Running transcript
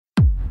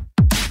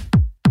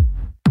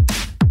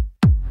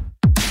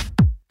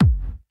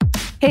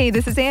Hey,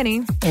 this is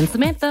Annie. And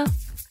Samantha.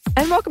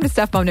 And welcome to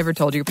Stuff Mom Never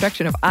Told You, a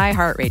production of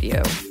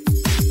iHeartRadio.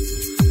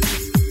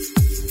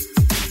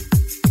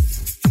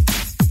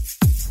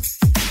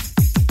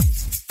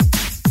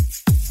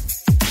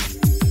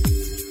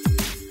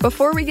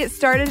 Before we get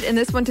started in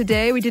this one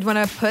today, we did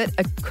want to put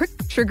a quick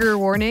trigger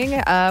warning.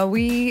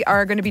 We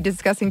are going to be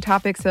discussing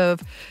topics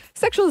of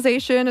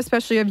sexualization,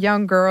 especially of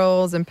young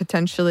girls, and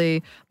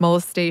potentially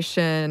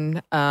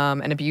molestation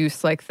and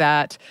abuse like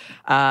that.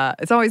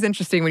 It's always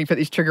interesting when you put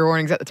these trigger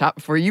warnings at the top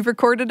before you've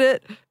recorded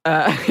it.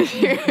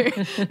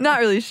 You're not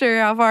really sure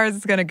how far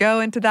it's going to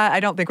go into that. I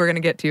don't think we're going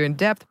to get too in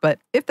depth, but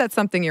if that's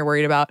something you're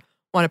worried about,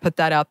 want to put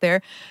that out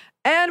there.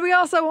 And we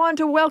also want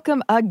to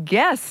welcome a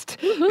guest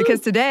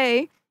because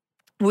today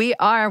we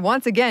are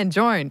once again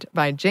joined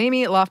by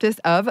Jamie Loftus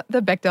of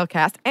the Bechdel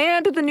Cast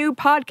and the new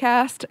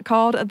podcast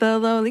called the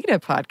Lolita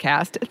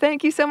Podcast.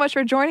 Thank you so much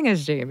for joining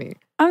us, Jamie.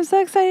 I'm so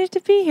excited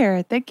to be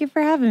here. Thank you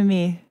for having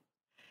me.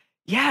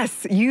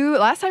 Yes,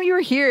 last time you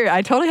were here,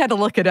 I totally had to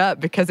look it up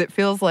because it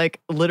feels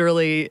like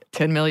literally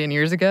 10 million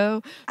years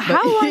ago.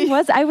 How long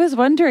was I was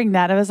wondering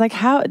that. I was like,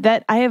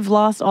 I have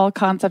lost all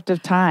concept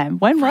of time.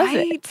 When was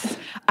it?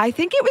 I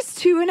think it was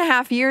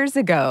 2.5 years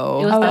ago.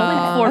 It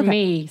was before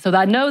me, so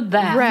I know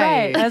that.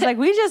 Right. I was like,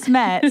 we just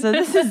met, so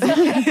this is...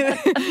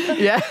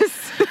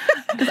 Yes.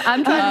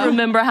 I'm trying to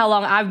remember how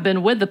long I've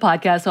been with the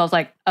podcast, so I was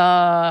like,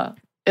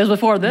 it was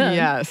before then.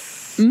 Yes.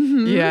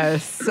 Mm-hmm.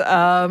 Yes.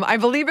 I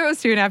believe it was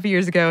 2.5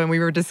 years ago, and we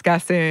were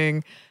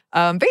discussing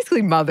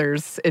basically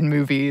mothers in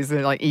movies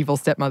and like evil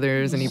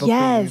stepmothers and evil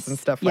queens and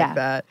stuff like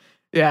that.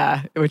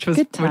 Yeah, which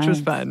was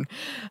fun.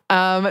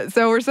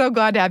 So we're so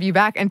glad to have you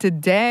back. And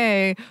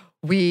today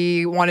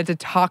we wanted to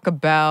talk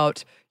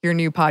about your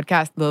new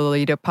podcast, the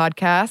Lolita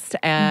Podcast,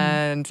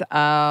 and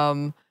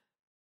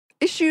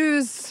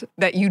issues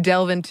that you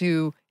delve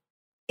into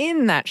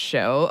in that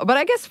show. But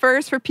I guess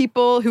first, for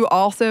people who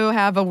also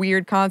have a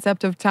weird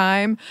concept of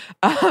time,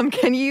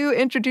 can you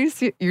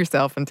introduce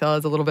yourself and tell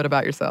us a little bit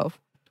about yourself?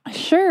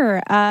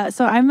 Sure.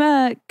 So I'm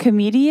a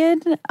comedian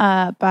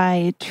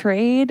by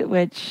trade,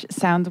 which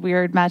sounds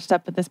weird matched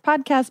up with this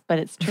podcast, but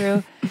it's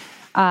true.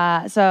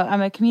 So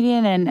I'm a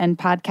comedian and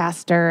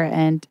podcaster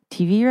and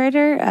TV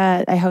writer.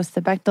 I host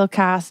the Bechdel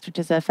Cast, which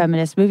is a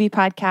feminist movie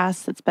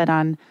podcast that's been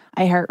on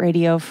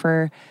iHeartRadio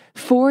for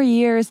 4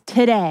 years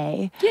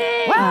today.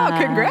 Yay! Wow,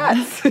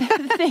 congrats.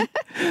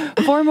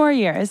 4 more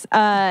years.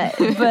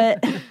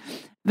 But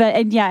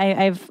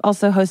I've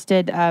also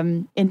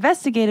hosted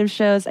investigative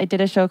shows. I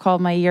did a show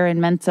called My Year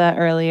in Mensa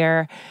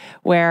earlier,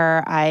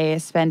 where I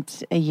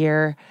spent a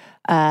year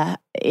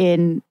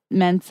in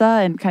Mensa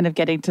and kind of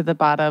getting to the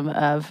bottom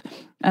of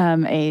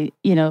a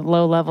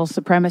low-level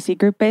supremacy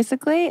group,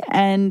 basically.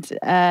 And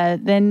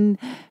then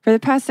for the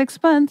past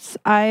 6 months,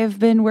 I've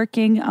been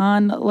working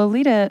on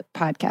Lolita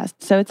podcast.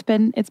 So it's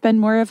been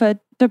more of a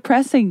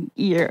depressing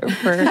year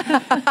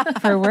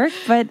for work,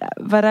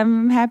 but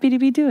I'm happy to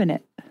be doing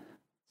it.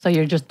 So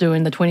you're just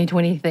doing the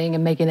 2020 thing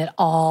and making it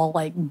all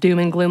like doom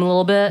and gloom a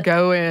little bit?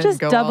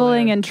 Just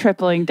doubling and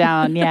tripling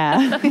down,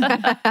 yeah.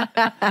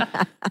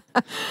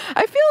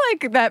 I feel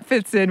like that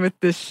fits in with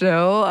this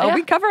show. Yeah.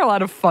 We cover a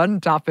lot of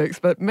fun topics,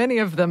 but many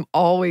of them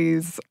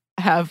always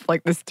have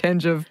like this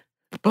tinge of,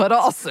 but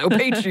also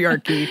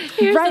patriarchy.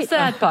 Here's the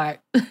sad part.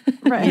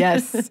 Right.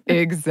 Yes,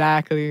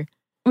 exactly.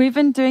 We've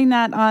been doing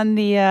that on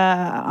the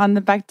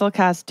Bechdel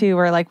Cast too,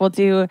 where like we'll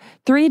do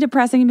 3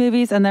 depressing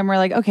movies, and then we're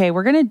like, okay,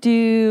 we're gonna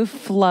do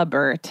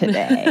Flubber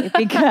today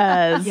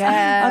because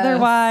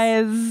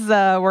otherwise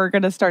we're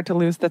gonna start to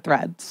lose the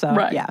thread. So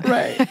right.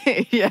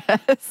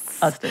 Yes.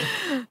 Us too.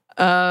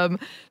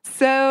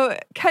 So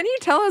can you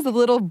tell us a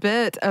little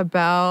bit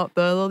about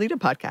the Lolita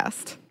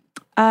podcast?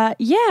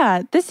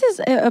 This is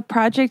a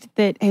project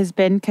that has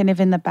been kind of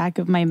in the back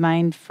of my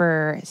mind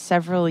for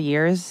several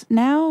years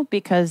now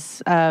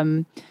because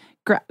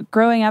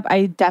growing up,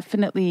 I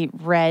definitely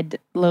read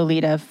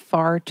Lolita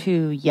far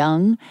too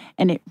young,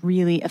 and it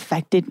really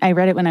I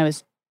read it when I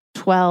was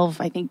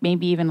 12, I think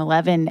maybe even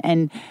 11,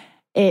 and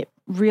it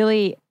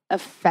really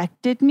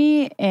affected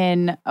me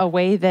in a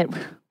way that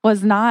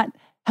was not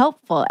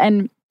helpful.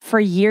 And for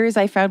years,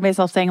 I found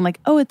myself saying like,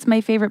 oh, it's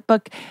my favorite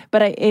book.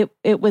 But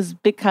it was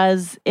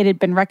because it had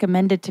been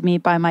recommended to me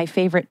by my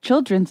favorite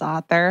children's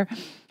author.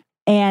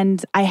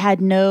 And I had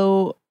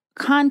no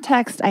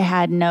context. I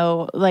had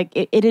no,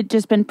 it had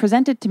just been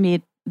presented to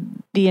me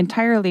the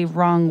entirely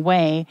wrong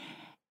way.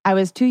 I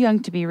was too young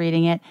to be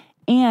reading it.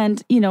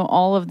 And,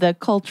 all of the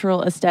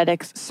cultural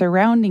aesthetics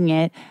surrounding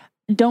it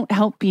don't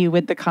help you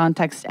with the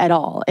context at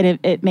all. And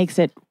it makes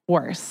it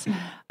worse.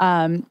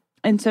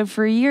 And so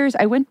for years,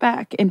 I went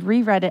back and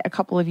reread it a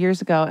couple of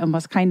years ago and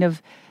was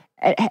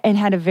and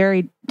had a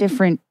very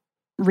different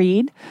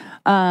read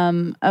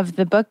of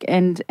the book.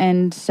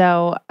 And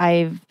so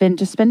I've been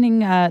just spending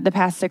the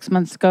past 6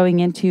 months going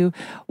into,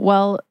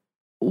 well,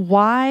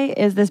 why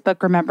is this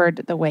book remembered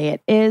the way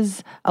it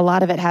is? A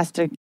lot of it has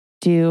to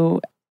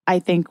do, I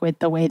think, with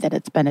the way that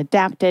it's been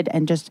adapted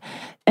and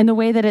the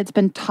way that it's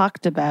been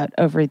talked about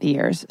over the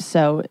years.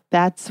 So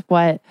that's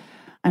what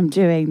I'm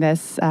doing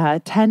this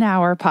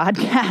 10-hour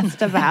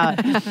podcast about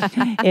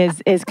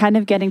is kind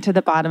of getting to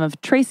the bottom of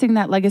tracing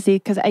that legacy,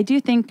 because I do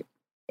think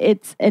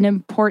it's an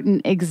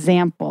important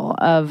example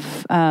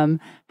of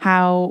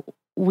how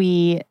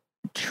we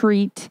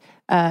treat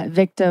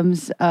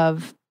victims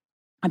of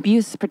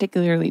abuse,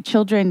 particularly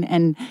children,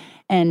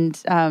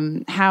 and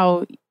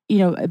how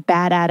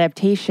bad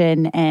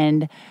adaptation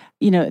and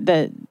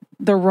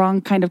the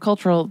wrong kind of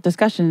cultural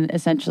discussion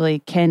essentially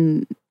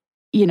can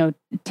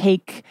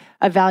take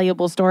a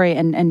valuable story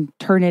and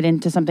turn it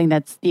into something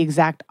that's the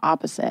exact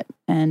opposite.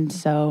 And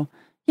so,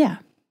 yeah.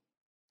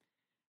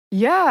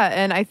 Yeah,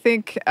 and I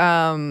think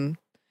a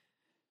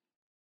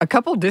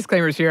couple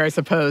disclaimers here, I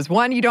suppose.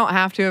 One, you don't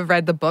have to have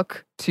read the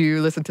book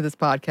to listen to this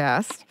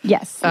podcast.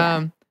 Yes.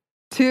 Yeah.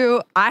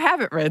 Two, I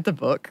haven't read the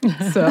book,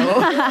 so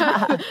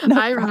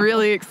I'm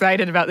really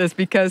excited about this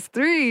because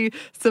three,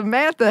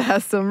 Samantha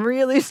has some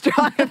really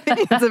strong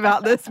opinions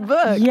about this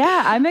book.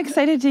 Yeah, I'm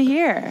excited to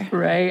hear.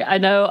 Right. I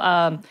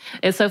know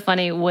it's so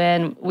funny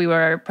when we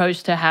were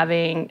approached to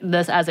having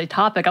this as a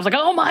topic. I was like,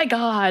 oh my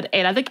God.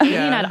 And I think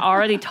Ian had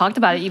already talked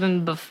about it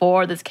even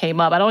before this came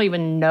up. I don't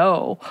even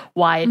know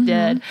why it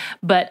did.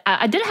 But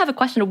I did have a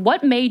question.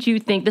 What made you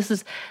think this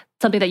is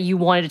something that you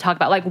wanted to talk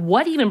about? Like,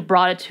 what even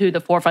brought it to the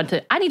forefront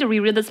to, I need to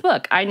reread this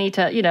book. I need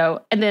to,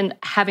 and then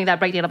having that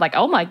breakdown of like,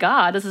 oh my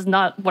God, this is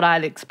not what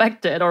I'd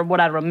expected or what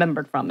I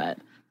remembered from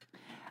it.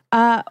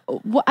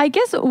 Well, I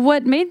guess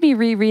what made me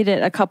reread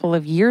it a couple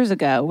of years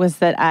ago was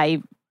that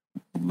I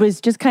was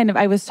just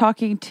I was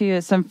talking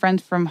to some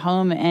friends from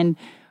home, and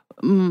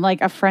like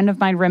a friend of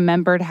mine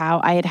remembered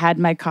how I had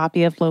my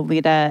copy of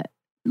Lolita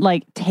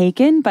like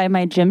taken by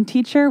my gym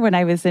teacher when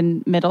I was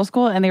in middle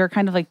school, and they were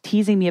kind of like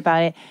teasing me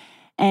about it.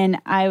 And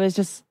I was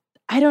just,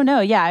 I don't know.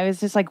 Yeah, I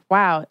was just like,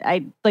 wow.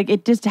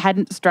 It just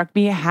hadn't struck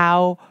me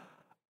how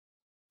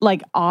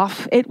like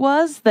off it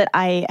was that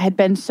I had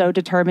been so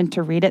determined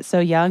to read it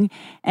so young.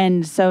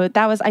 And so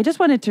I just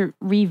wanted to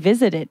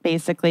revisit it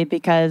basically,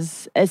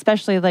 because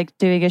especially like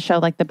doing a show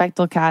like the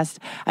Bechdel cast,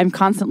 I'm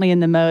constantly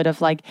in the mode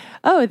of like,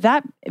 oh,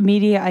 that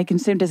media I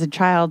consumed as a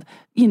child,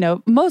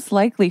 most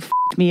likely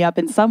f***ed me up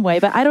in some way,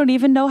 but I don't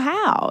even know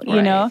how,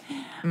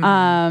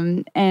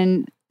 Mm-hmm.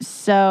 And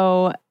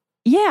so...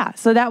 yeah,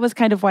 so that was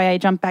kind of why I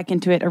jumped back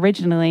into it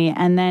originally.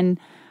 And then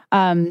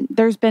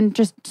there's been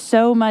just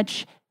so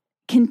much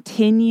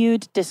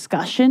continued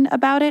discussion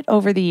about it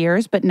over the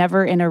years, but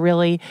never in a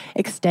really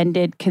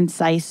extended,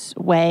 concise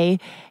way.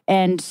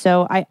 And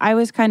so I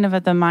was kind of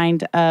at the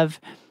mind of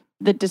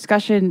the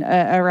discussion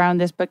around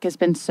this book has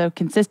been so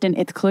consistent,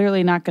 it's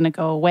clearly not going to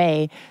go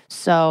away.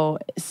 So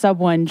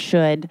someone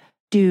should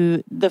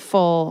do the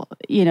full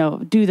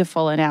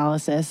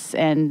analysis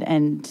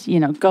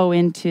and go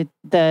into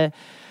the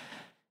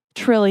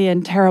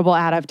trillion terrible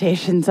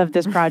adaptations of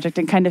this project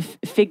and kind of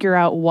figure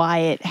out why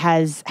it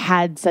has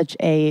had such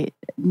a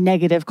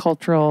negative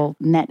cultural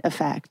net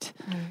effect.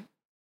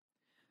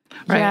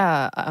 Right.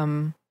 Yeah.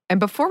 And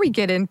before we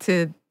get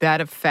into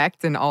that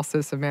effect and also,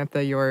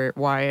 Samantha,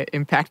 why it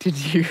impacted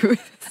you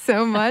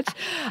so much,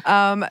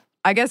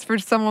 I guess for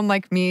someone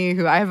like me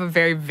who I have a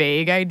very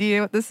vague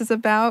idea what this is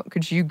about,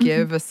 could you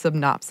give a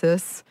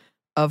synopsis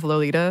of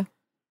Lolita?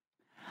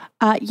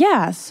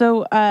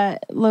 So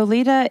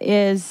Lolita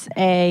is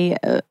a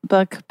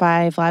book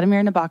by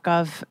Vladimir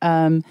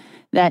Nabokov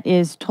that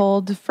is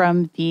told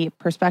from the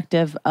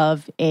perspective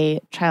of a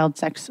child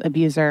sex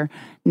abuser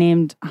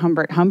named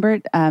Humbert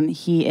Humbert.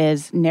 He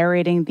is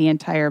narrating the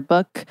entire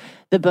book.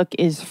 The book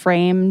is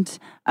framed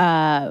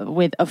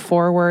with a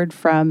foreword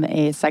from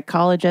a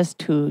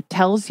psychologist who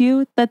tells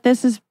you that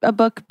this is a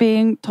book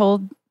being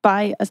told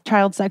by a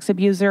child sex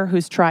abuser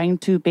who's trying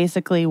to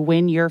basically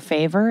win your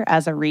favor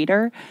as a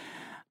reader.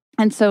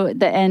 And so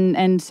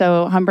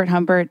so Humbert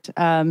Humbert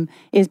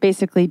is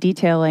basically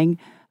detailing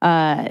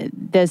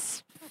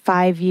this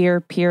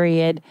 5-year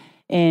period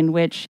in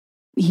which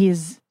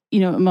he's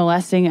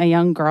molesting a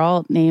young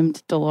girl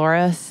named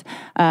Dolores.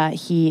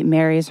 He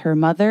marries her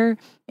mother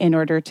in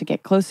order to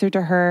get closer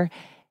to her.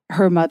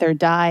 Her mother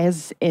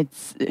dies.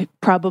 It's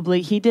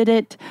probably he did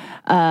it.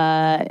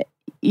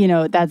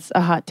 That's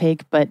a hot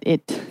take, but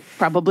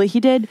probably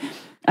he did.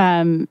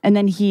 And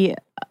then he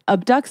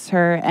abducts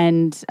her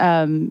and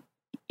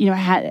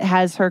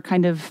has her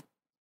kind of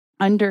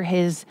under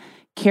his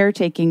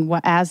caretaking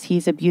as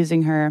he's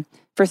abusing her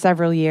for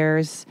several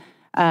years.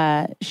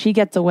 She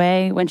gets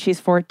away when she's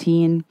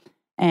 14,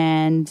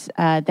 and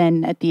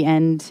then at the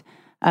end,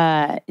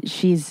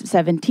 she's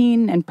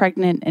 17 and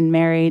pregnant and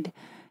married,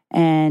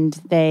 and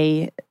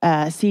they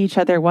see each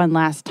other one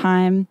last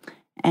time,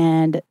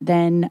 and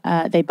then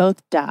they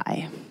both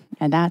die,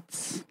 and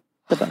that's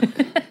the book.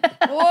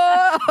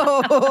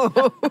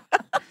 Whoa!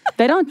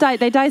 They don't die.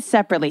 They die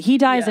separately. He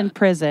dies in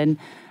prison,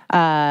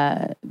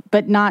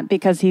 but not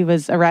because he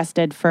was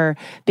arrested for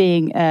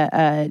being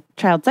a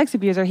child sex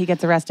abuser. He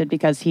gets arrested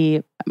because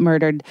he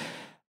murdered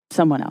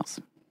someone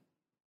else.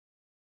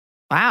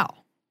 Wow.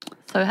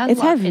 So it has it's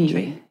a lot of heavy.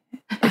 injury.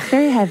 It's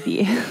very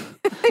heavy.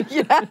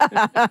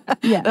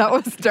 Yeah. That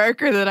was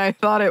darker than I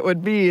thought it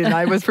would be, and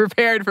I was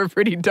prepared for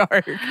pretty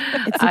dark.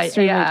 It's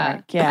extremely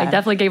dark. Yeah. I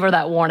definitely gave her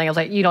that warning. I was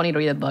like, you don't need to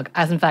read the book.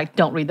 As in fact,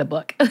 don't read the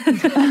book.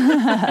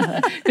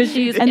 Because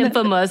she's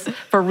infamous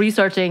for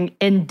researching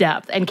in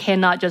depth and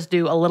cannot just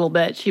do a little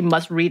bit. She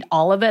must read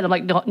all of it. I'm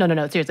like,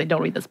 no, seriously,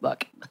 don't read this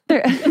book.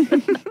 And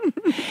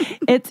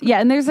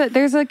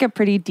there's like a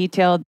pretty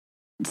detailed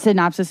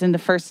synopsis in the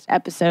first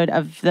episode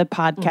of the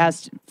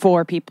podcast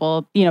for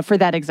people, for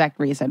that exact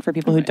reason, for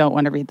people who don't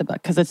want to read the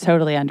book, because it's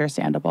totally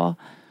understandable.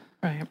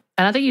 Right.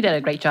 And I think you did a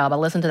great job. I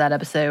listened to that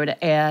episode,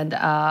 and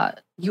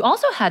you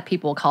also had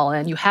people call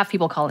in. You have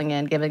people calling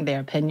in, giving their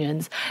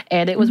opinions.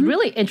 And it was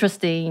really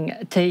interesting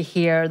to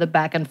hear the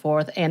back and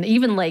forth. And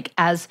even like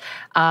because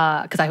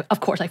of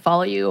course I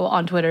follow you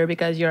on Twitter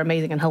because you're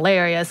amazing and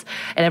hilarious,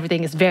 and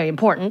everything is very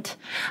important.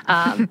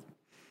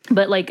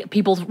 But like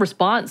people's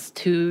response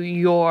to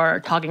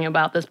your talking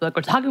about this book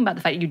or talking about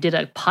the fact you did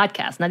a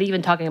podcast, not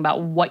even talking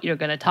about what you're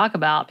going to talk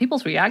about,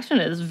 people's reaction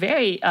is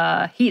very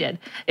heated,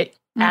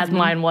 as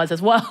mine was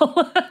as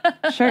well.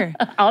 Sure.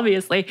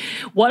 Obviously.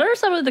 What are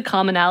some of the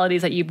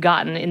commonalities that you've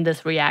gotten in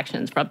this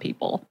reactions from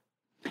people?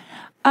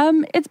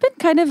 It's been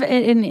kind of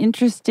an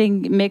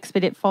interesting mix,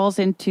 but it falls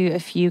into a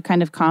few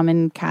kind of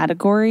common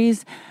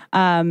categories.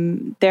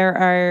 There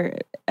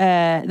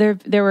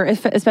were,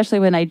 especially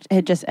when I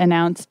had just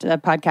announced a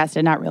podcast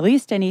and not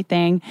released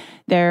anything,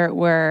 there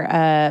were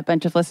a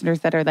bunch of listeners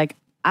that are like,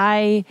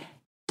 I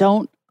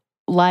don't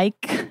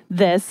like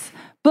this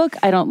book.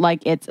 I don't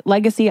like its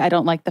legacy. I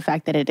don't like the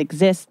fact that it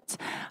exists.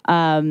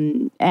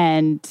 And,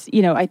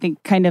 I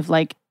think kind of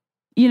like,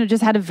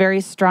 just had a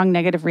very strong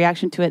negative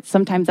reaction to it.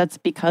 Sometimes that's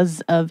because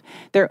of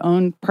their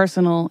own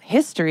personal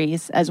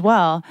histories as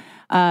well.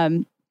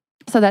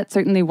 So that's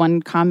certainly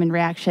one common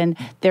reaction.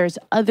 There's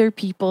other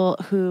people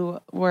who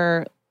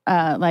were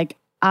like,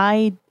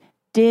 I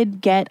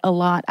did get a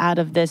lot out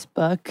of this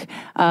book,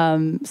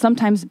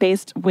 sometimes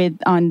based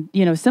on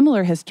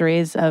similar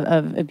histories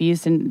of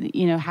abuse and,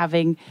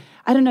 having,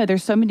 I don't know,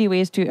 there's so many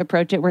ways to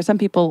approach it where some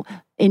people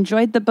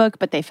enjoyed the book,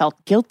 but they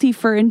felt guilty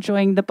for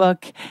enjoying the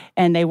book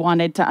and they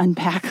wanted to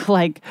unpack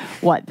like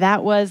what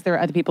that was. There were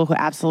other people who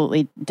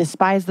absolutely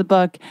despised the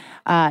book.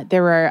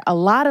 There were a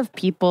lot of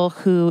people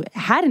who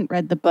hadn't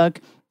read the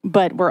book,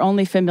 but were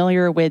only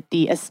familiar with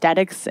the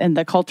aesthetics and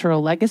the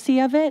cultural legacy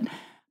of it.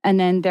 And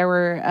then there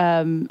were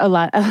a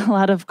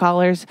lot of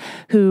callers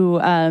who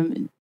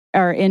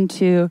are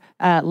into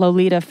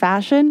Lolita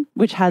fashion,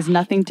 which has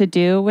nothing to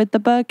do with the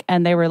book,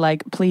 and they were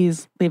like,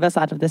 "Please leave us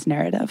out of this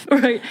narrative."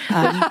 Right.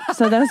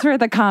 So those are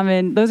the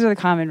common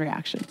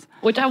reactions.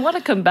 Which I want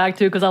to come back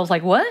to because I was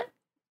like, "What?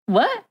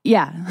 What?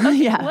 Yeah,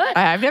 yeah. What?"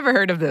 I've never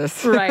heard of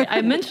this. Right.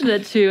 I mentioned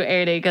it to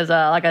Annie because,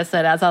 like I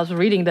said, as I was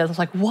reading this, I was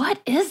like, "What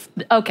is?"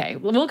 Okay,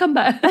 we'll come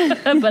back,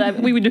 but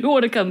we do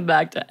want to come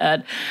back to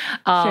Ed.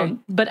 Sure.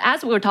 But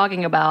as we were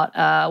talking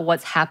about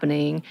what's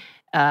happening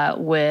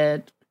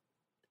with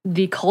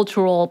the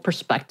cultural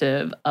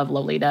perspective of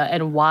Lolita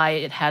and why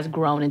it has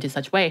grown into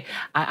such a way,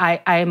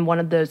 I am one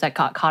of those that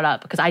got caught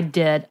up because I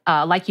did,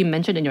 like you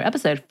mentioned in your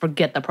episode,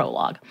 forget the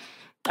prologue.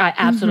 I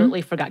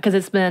absolutely forgot because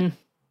it's been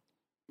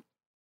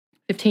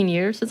 15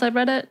 years since I've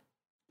read it.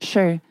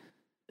 Sure.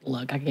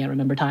 Look, I can't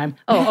remember time.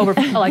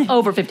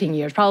 Over 15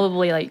 years,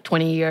 probably like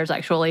 20 years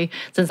actually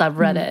since I've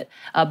read it.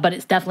 But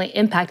it's definitely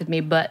impacted me.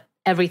 But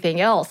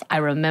everything else I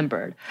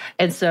remembered.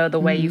 And so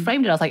the way you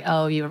framed it, I was like,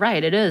 oh, you're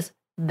right. It is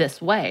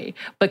this way.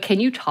 But can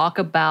you talk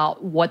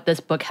about what this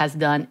book has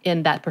done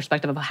in that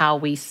perspective of how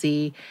we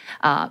see,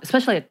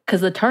 especially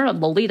because the term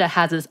Lolita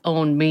has its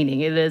own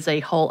meaning. It is a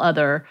whole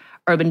other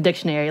Urban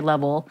Dictionary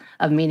level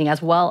of meaning,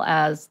 as well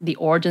as the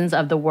origins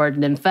of the word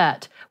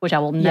nymphette, which I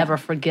will never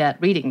forget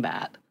reading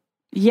that.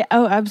 Yeah.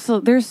 Oh,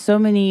 absolutely. There's so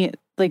many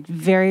like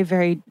very,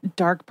 very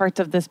dark parts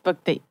of this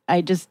book that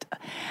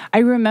I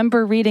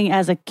remember reading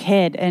as a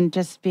kid and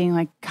just being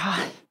like,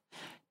 God,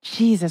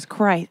 Jesus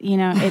Christ,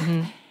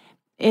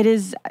 it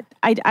is,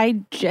 I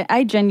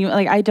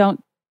genuinely, like, I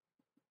don't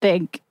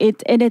think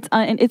it's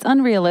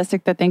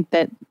unrealistic to think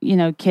that,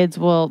 kids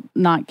will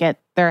not get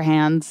their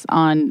hands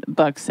on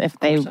books if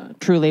they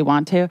truly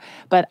want to.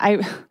 But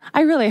I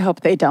really hope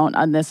they don't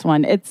on this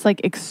one. It's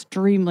like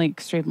extremely,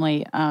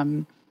 extremely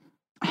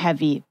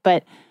heavy.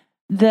 But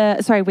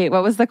sorry, wait,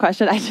 what was the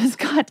question? I just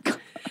got...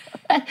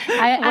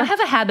 I have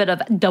a habit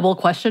of double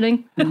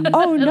questioning.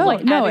 Oh, no,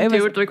 no. It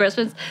was 2 or 3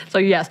 questions. So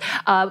yes,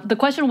 the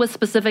question was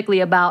specifically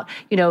about,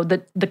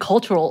 the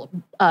cultural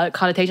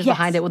connotations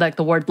behind it with like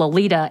the word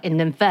Lolita and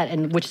nymphette,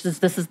 and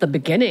this is the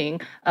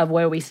beginning of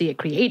where we see it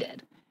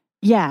created.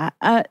 Yeah.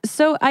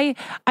 So I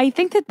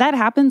think that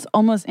happens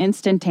almost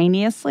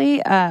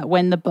instantaneously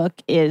when the book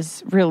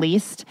is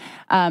released.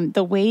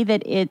 The way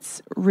that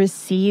it's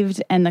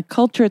received and the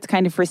culture it's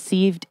kind of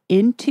received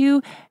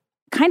into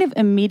kind of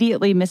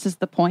immediately misses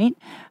the point.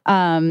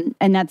 And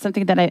that's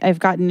something that I've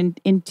gotten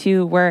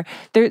into where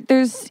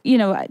there's,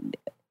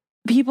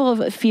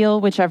 people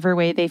feel whichever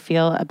way they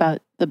feel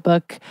about the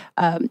book,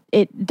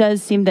 it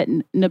does seem that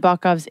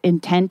Nabokov's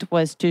intent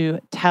was to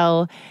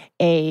tell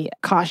a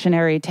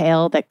cautionary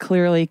tale that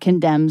clearly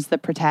condemns the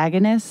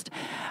protagonist.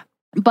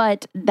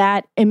 But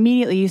that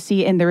immediately you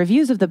see in the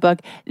reviews of the book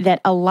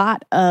that a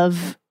lot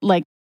of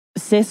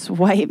cis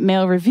white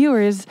male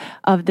reviewers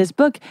of this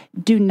book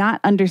do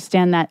not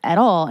understand that at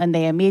all. And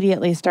they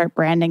immediately start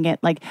branding it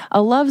like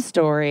a love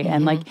story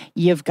and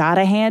you've got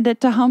to hand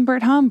it to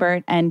Humbert.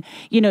 And,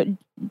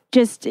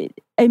 just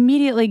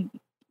immediately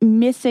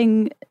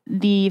missing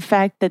the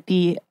fact that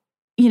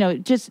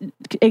just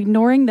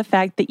ignoring the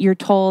fact that you're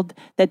told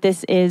that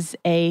this is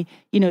a,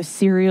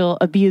 serial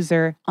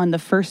abuser on the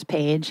first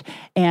page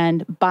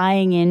and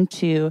buying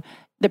into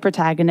the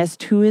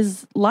protagonist who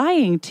is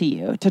lying to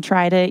you to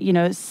try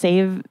to,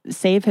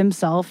 save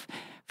himself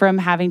from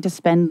having to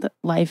spend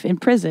life in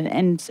prison.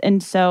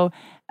 And so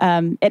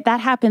that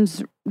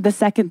happens the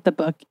second the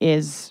book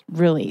is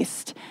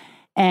released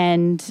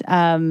and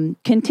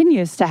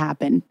continues to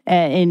happen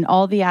in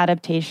all the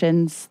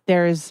adaptations.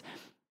 There's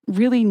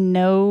really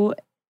no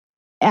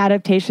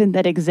adaptation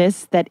that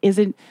exists that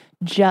isn't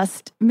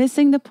just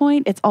missing the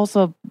point. It's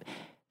also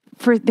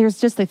there's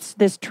just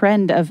this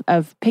trend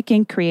of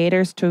picking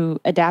creators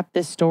to adapt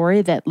this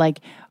story that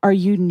are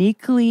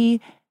uniquely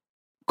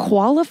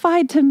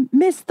qualified to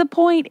miss the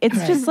point.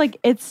 It's right.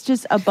 It's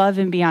just above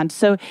and beyond.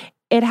 So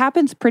it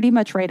happens pretty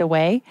much right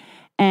away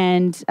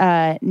and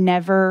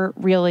never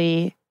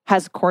really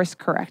has course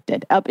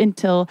corrected up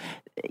until,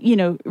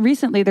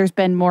 recently there's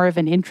been more of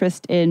an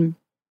interest in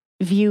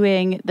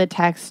viewing the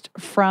text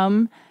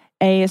from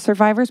a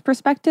survivor's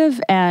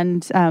perspective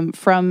and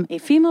from a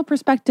female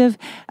perspective.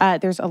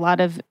 There's a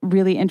lot of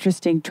really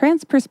interesting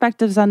trans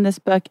perspectives on this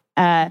book,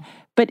 but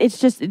it's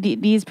just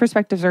these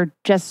perspectives are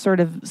just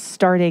sort of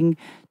starting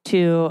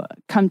to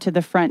come to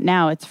the front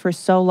now. It's for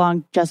so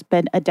long just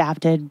been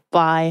adapted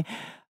by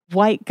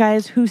white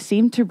guys who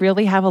seem to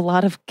really have a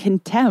lot of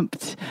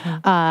contempt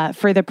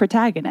for the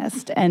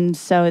protagonist. And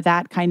so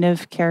that kind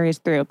of carries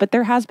through. But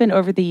there has been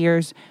over the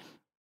years,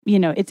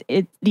 it's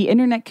the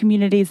internet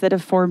communities that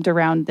have formed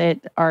around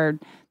it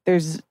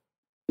there's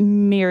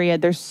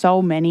myriad, there's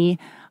so many,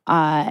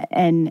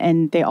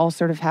 and they all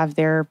sort of have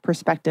their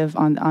perspective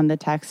on the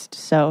text.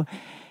 So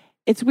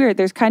it's weird.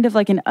 There's kind of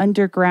like an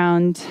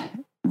underground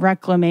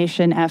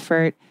reclamation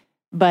effort,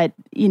 but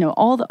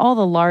all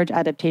the large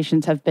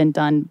adaptations have been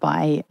done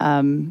by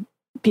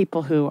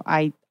people who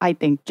I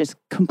think just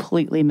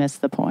completely miss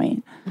the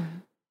point.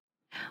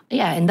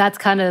 Yeah, and that's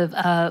kind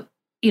of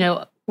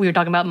we were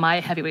talking about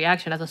my heavy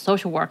reaction as a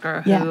social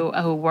worker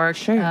who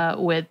worked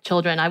with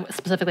children. I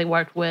specifically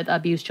worked with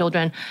abused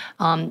children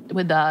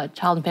with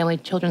Child and Family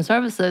Children's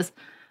Services.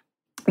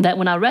 That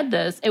when I read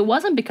this, it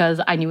wasn't because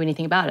I knew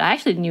anything about it. I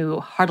actually knew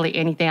hardly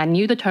anything. I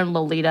knew the term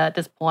Lolita at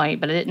this point,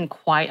 but I didn't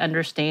quite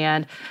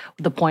understand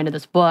the point of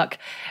this book.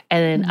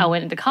 And then I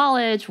went into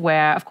college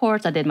where, of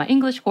course, I did my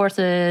English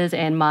courses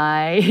and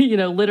my,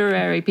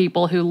 literary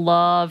people who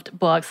loved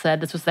books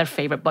said this was their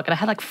favorite book. And I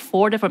had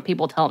 4 different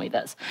people tell me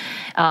this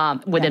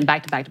within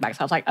back to back to back.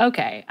 So I was like,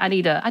 okay, I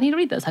need to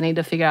read this. I need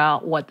to figure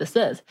out what this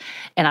is.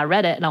 And I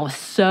read it and I was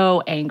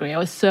so angry. I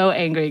was so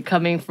angry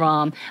coming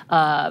from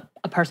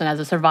a person as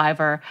a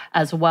survivor,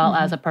 as well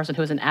as a person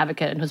who is an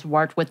advocate and who's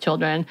worked with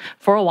children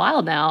for a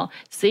while now,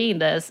 seeing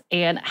this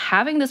and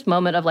having this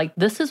moment of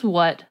this is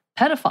what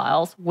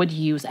pedophiles would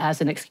use as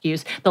an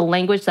excuse, the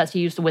language that's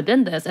used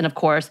within this. And of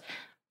course,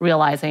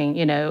 realizing,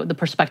 the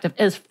perspective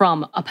is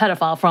from a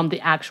pedophile, from the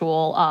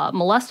actual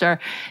molester,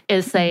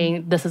 is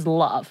saying this is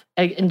love.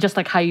 And just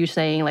like how you're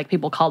saying,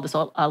 people call this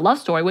a love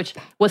story, which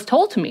was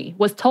told to me,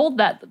 was told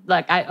that,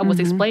 I was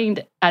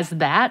explained as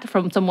that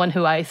from someone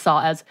who I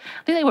saw as,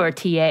 I think they were a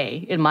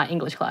TA in my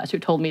English class who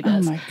told me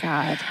this. Oh my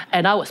God.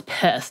 And I was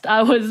pissed.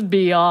 I was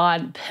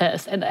beyond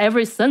pissed. And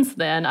ever since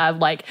then,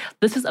 I've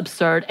this is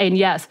absurd. And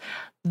yes,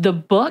 the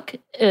book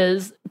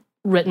is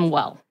written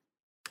well.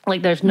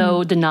 There's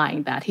no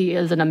denying that. He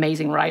is an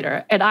amazing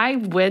writer. And I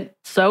went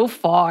so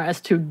far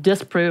as to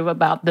disprove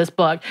about this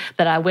book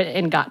that I went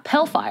and got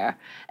Pale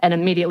and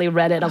immediately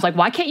read it. I was like,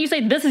 why can't you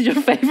say this is your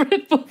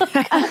favorite book? There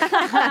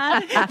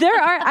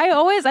are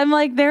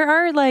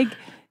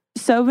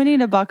so many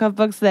Nabokov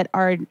books that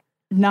are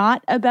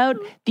not about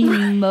the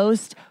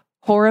most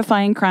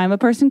horrifying crime a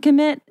person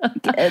commit,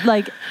 that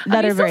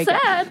are very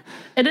sad. Good.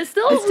 And it's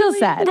still really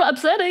sad,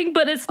 upsetting,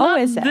 but it's not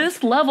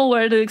this level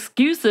where the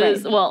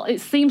excuses. Right. Well, it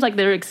seems like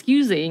they're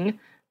excusing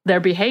their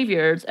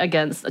behaviors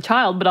against a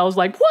child, but I was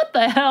like, what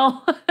the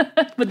hell?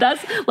 But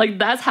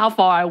that's how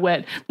far I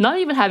went. Not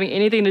even having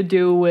anything to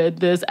do with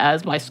this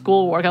as my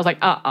schoolwork. I was like,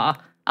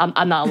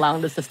 I'm not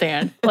allowing this to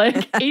stand.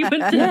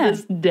 Even to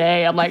this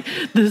day, I'm like,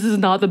 this is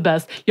not the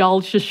best.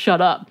 Y'all just shut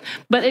up.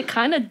 But it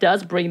kind of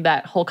does bring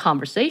that whole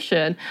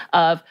conversation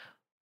of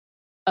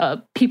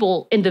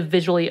people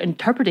individually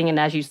interpreting. And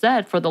as you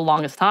said, for the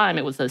longest time,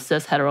 it was a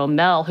cis hetero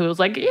male who was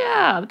like,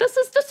 yeah, this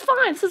is just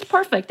fine. This is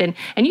perfect. And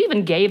you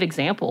even gave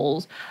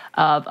examples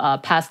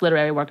of past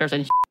literary workers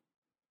and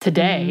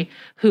today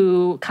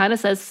who kind of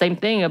says the same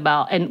thing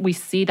about, and we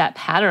see that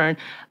pattern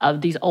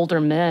of these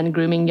older men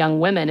grooming young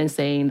women and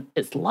saying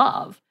it's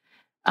love.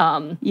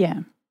 Yeah.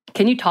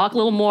 Can you talk a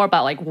little more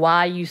about like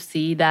why you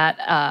see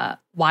that?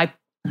 Why,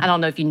 I don't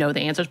know if you know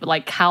the answers, but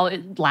like how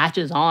it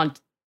latches on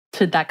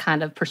to that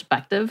kind of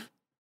perspective?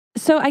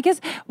 So I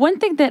guess one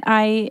thing that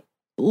I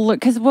look,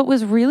 because what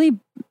was really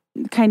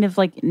kind of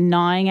like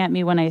gnawing at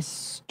me when I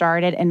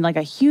started, and like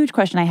a huge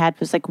question I had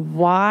was like,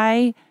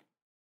 why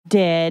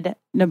did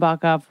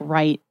Nabokov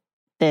write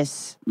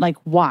this? Like,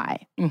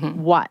 why?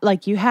 Why?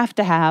 Like, you have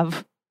to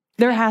have,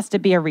 there has to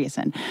be a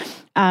reason.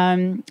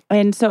 And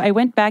so I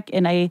went back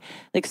and I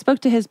like spoke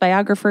to his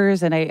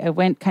biographers, and I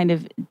went kind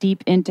of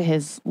deep into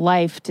his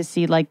life to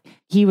see like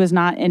he was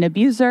not an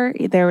abuser.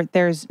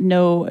 There's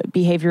no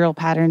behavioral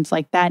patterns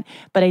like that.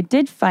 But I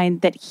did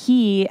find that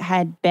he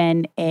had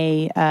been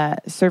a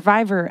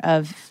survivor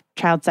of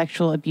child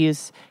sexual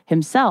abuse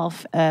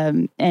himself,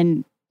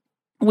 and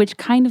which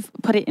kind of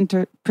put it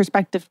into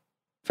perspective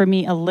for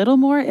me a little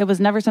more. It was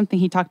never something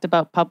he talked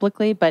about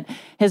publicly, but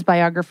his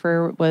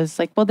biographer was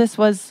like, well, this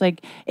was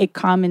like a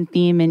common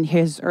theme in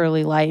his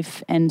early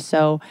life. And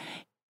so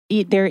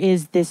there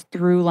is this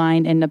through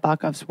line in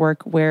Nabokov's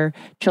work where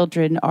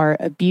children are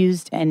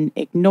abused and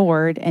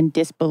ignored and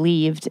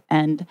disbelieved.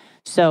 And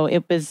so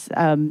it was,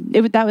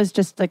 that was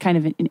just a kind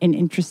of an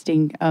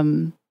interesting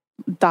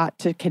thought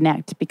to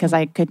connect, because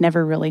I could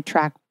never really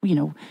track,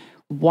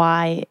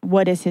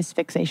 what is his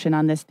fixation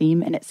on this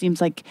theme? And it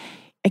seems like,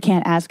 I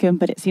can't ask him,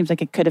 but it seems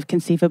like it could have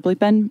conceivably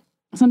been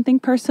something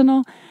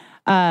personal.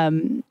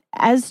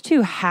 As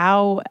to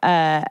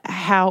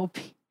how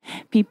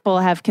people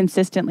have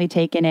consistently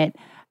taken it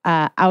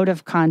out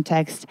of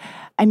context,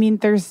 I mean,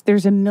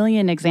 there's a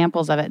million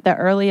examples of it. The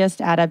earliest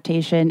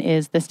adaptation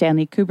is the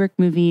Stanley Kubrick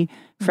movie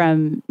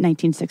from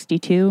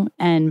 1962,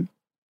 and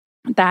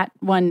that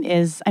one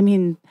is, I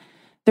mean,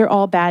 they're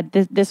all bad.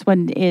 This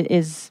one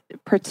is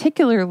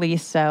particularly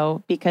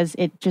so because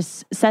it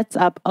just sets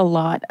up a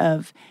lot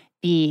of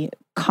the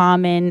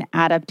common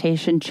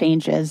adaptation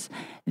changes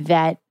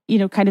that,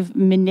 kind of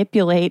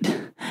manipulate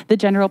the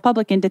general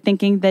public into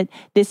thinking that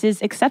this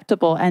is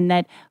acceptable, and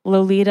that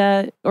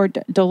Lolita or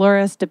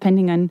Dolores,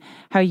 depending on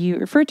how you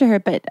refer to her,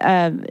 but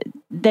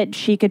that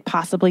she could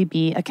possibly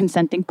be a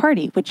consenting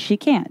party, which she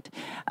can't.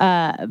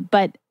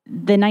 But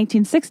the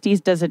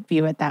 1960s doesn't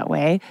view it that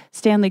way.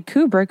 Stanley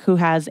Kubrick, who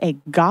has a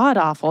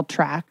god-awful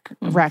track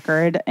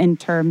record in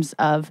terms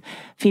of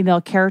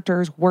female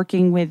characters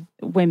working with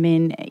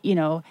women,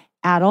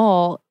 at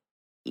all,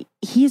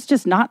 he's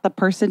just not the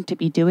person to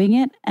be doing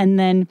it. And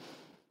then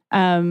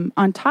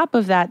on top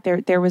of that,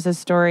 there was a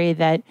story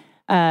that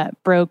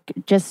broke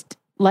just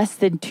less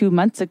than 2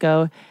 months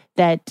ago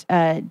that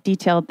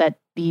detailed that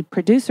the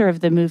producer of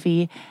the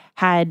movie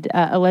had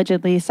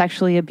allegedly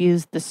sexually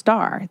abused the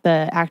star,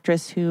 the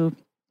actress who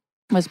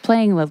was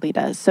playing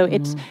Lolita. So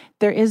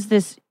there is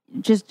this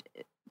just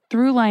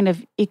through line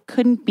of, it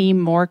couldn't be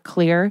more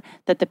clear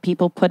that the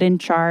people put in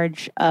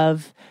charge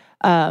of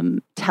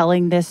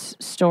telling this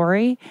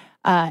story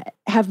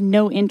have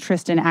no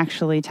interest in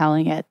actually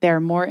telling it.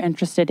 They're more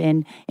interested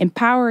in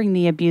empowering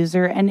the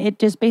abuser, and it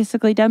just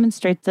basically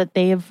demonstrates that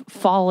they have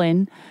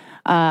fallen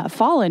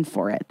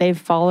for it. They've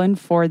fallen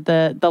for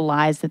the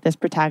lies that this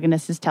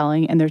protagonist is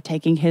telling, and they're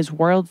taking his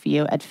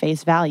worldview at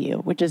face value,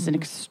 which is an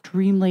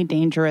extremely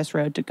dangerous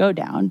road to go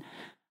down.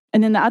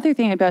 And then the other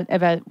thing about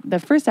the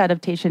first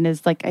adaptation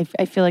is like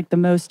I feel like the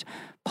most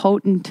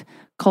potent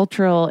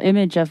cultural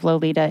image of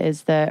Lolita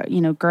is the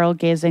girl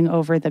gazing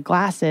over the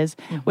glasses,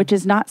 which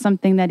is not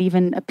something that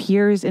even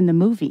appears in the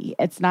movie.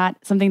 It's not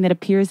something that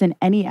appears in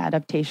any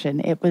adaptation.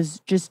 It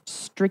was just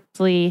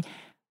strictly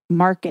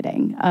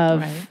marketing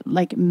of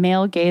like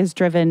male gaze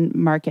driven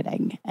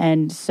marketing.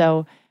 And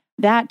so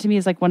that to me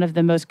is like one of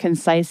the most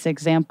concise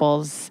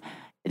examples,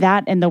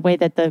 that and the way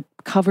that the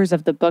covers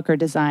of the book are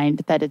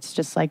designed, that it's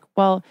just like,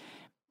 well,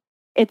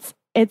 it's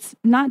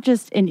not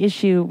just an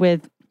issue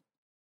with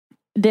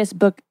this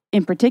book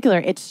in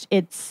particular, it's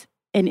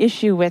an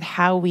issue with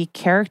how we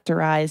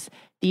characterize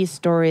these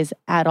stories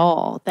at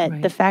all.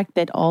 That the fact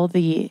that all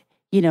the,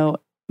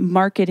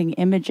 marketing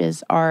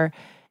images are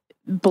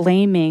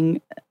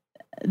blaming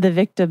the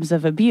victims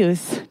of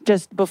abuse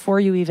just before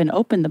you even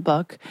open the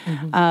book,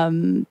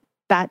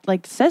 that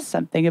like says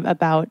something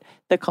about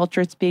the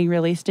culture it's being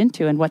released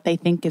into and what they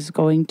think is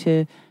going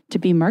to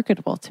be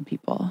marketable to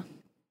people.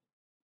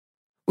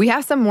 We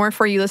have some more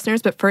for you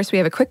listeners, but first we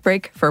have a quick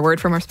break for a word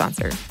from our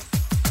sponsor.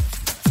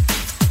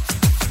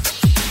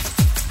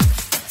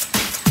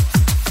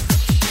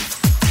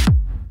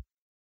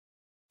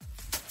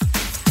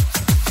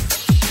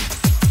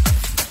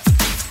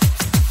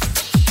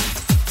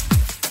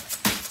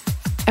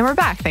 And we're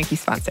back. Thank you,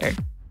 sponsor.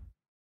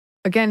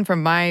 Again,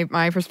 from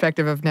my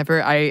perspective,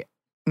 I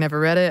never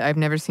read it. I've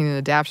never seen an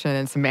adaptation,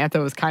 and Samantha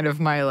was kind of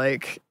my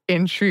like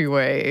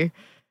entryway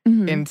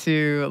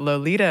into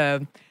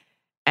Lolita.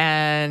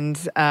 And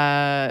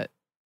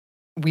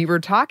we were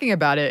talking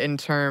about it in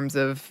terms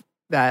of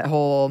that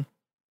whole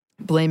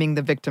blaming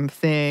the victim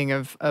thing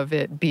of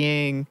it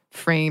being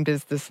framed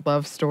as this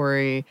love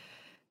story.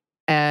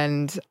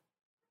 and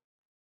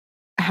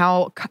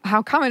how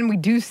common we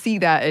do see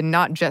that, and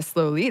not just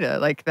Lolita.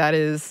 Like that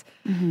is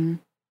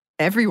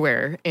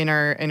everywhere in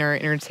our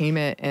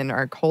entertainment and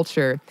our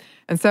culture.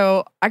 And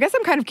so I guess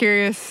I'm kind of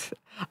curious.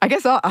 I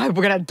guess we're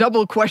gonna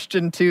double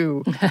question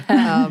too.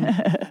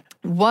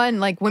 One,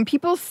 like when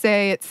people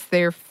say it's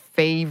their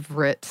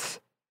favorite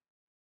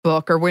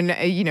book, or when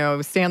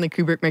Stanley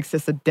Kubrick makes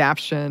this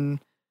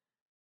adaptation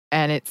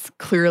and it's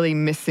clearly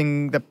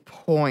missing the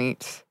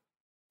point.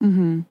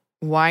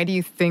 Why do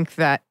you think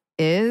that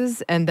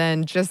is? And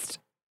then just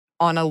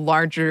on a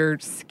larger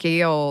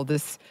scale,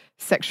 this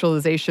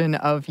sexualization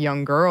of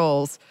young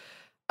girls,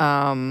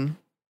 why?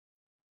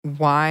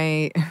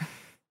 I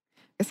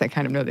guess I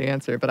kind of know the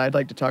answer, but I'd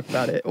like to talk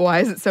about it. Why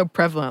is it so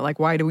prevalent? Like,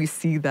 why do we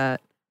see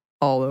that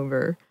all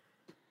over?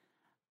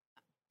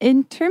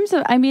 In terms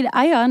of,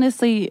 I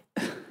honestly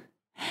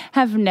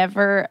have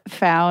never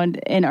found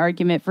an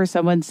argument for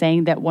someone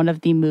saying that one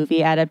of the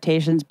movie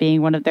adaptations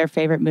being one of their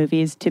favorite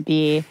movies to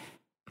be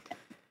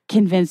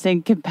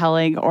convincing,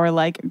 compelling, or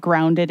like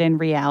grounded in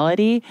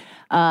reality.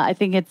 I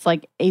think it's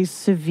like a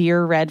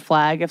severe red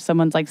flag if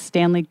someone's like,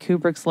 Stanley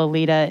Kubrick's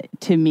Lolita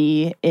to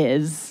me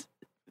is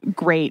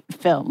great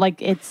film.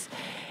 Like it's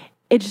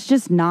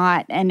just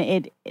not,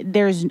 and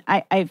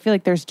I feel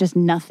like there's just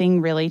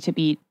nothing really to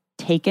be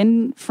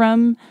taken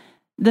from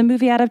the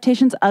movie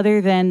adaptations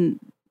other than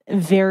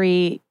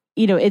very,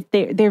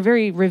 they're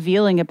very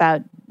revealing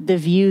about the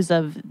views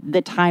of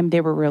the time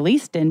they were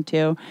released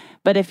into.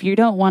 But if you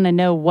don't want to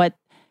know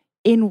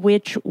in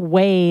which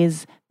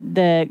ways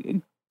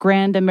the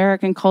grand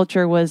American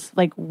culture was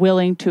like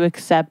willing to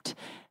accept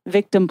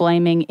victim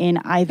blaming in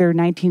either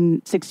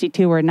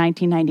 1962 or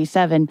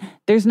 1997,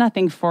 there's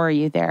nothing for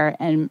you there.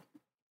 And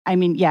I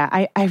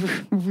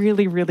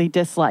really, really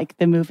dislike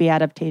the movie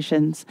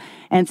adaptations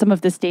and some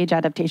of the stage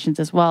adaptations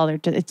as well.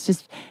 It's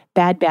just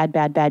bad.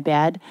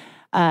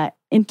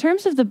 In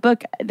terms of the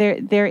book,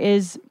 there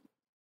is,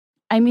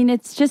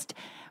 it's just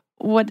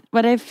what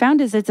I've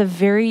found is it's a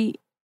very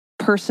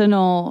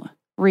personal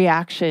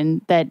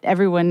reaction that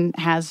everyone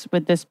has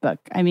with this book.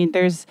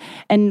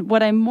 And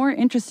what I'm more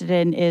interested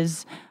in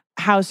is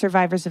how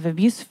survivors of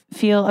abuse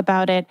feel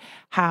about it,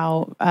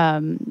 how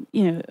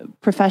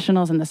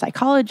professionals in the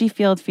psychology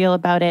field feel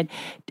about it,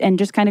 and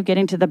just kind of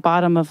getting to the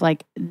bottom of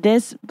like,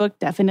 this book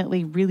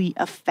definitely really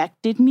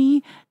affected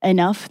me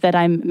enough that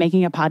I'm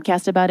making a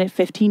podcast about it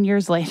 15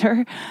 years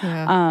later.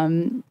 Yeah.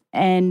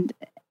 And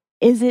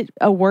is it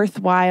a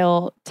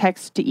worthwhile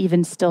text to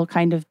even still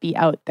kind of be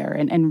out there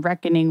and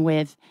reckoning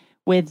with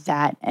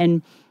that?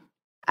 And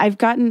I've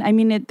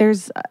gotten,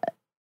 there's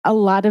a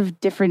lot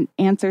of different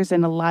answers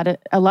and a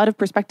lot of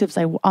perspectives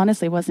I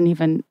honestly wasn't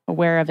even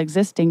aware of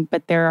existing.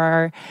 But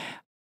there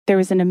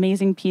was an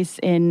amazing piece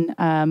in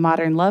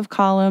Modern Love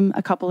column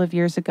a couple of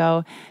years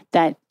ago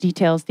that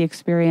details the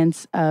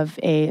experience of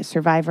a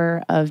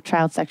survivor of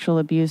child sexual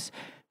abuse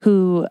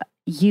who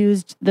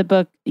used the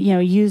book,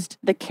 used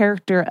the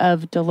character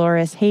of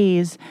Dolores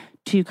Hayes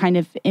to kind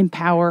of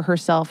empower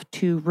herself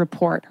to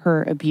report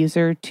her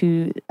abuser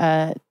to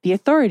the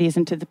authorities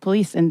and to the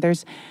police. And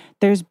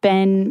there's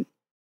been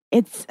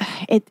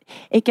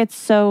it gets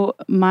so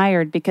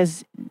mired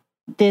because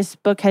this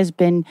book has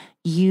been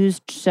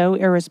used so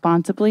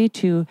irresponsibly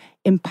to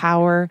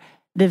empower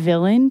the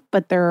villain,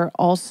 but there are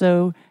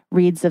also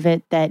reads of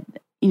it that,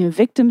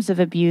 victims of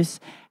abuse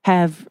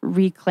have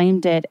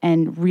reclaimed it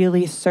and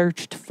really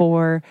searched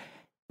for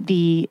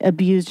the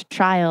abused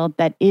child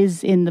that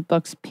is in the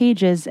book's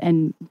pages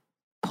and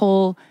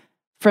pull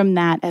from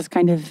that as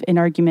kind of an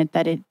argument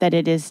that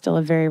it is still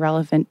a very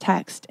relevant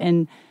text.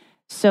 And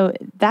so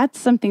that's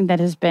something that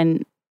has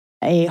been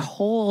a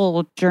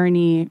whole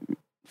journey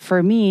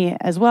for me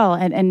as well.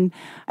 And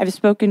I've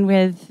spoken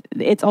with,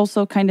 it's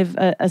also kind of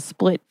a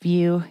split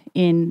view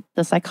in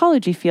the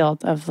psychology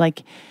field of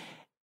like,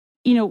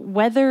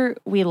 whether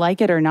we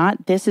like it or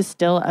not, this is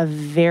still a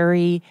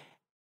very,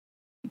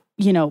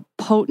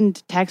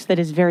 potent text that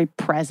is very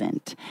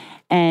present.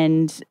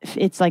 And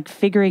it's like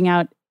figuring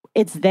out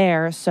it's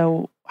there.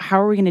 So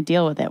how are we going to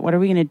deal with it? What are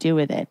we going to do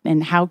with it?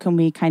 And how can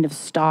we kind of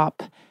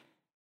stop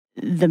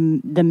the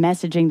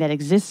messaging that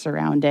exists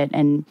around it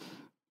and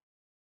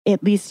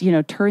at least,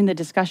 turn the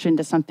discussion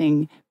to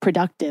something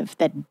productive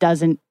that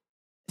doesn't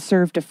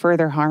serve to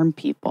further harm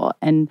people.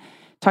 And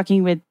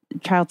talking with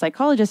child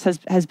psychologists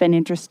has been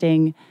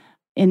interesting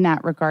in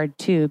that regard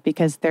too,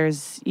 because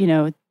there's,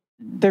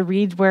 the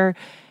read where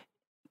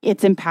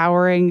it's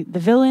empowering the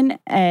villain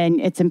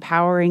and it's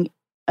empowering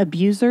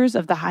abusers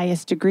of the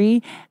highest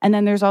degree. And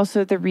then there's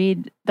also the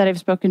read that I've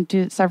spoken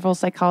to several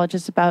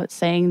psychologists about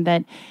saying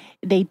that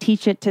they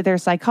teach it to their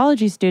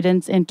psychology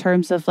students in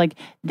terms of like,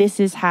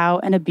 this is how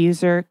an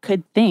abuser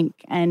could think,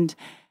 and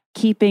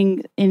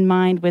keeping in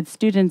mind with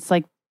students,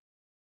 like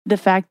the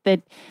fact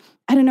that,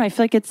 I don't know, I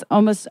feel like it's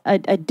almost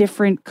a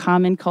different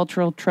common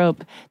cultural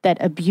trope that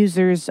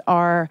abusers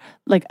are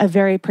like a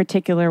very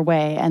particular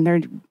way.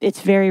 And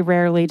it's very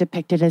rarely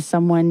depicted as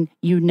someone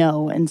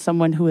and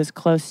someone who is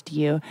close to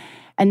you.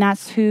 And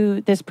that's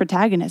who this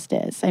protagonist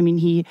is.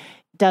 He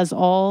does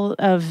all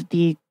of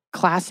the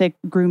classic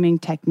grooming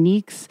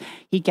techniques.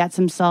 He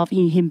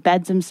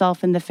embeds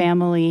himself in the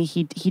family.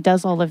 He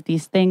does all of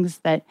these things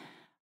that,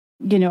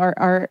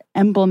 are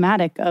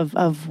emblematic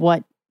of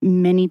what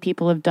many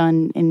people have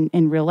done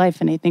in real life.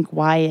 And I think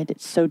why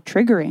it's so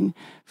triggering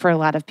for a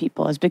lot of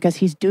people is because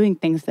he's doing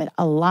things that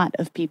a lot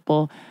of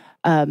people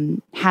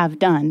have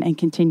done and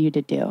continue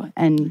to do.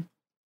 And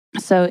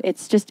so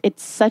it's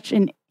such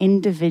an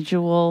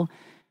individual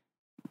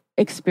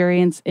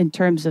experience in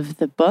terms of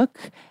the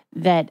book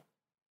that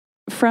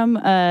from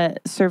a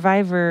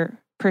survivor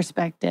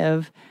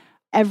perspective,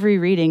 every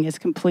reading is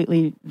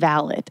completely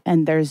valid.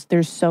 And there's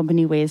so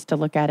many ways to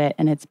look at it.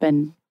 And it's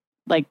been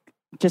like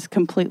just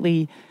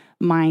completely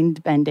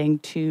mind-bending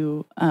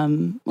to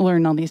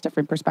learn all these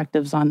different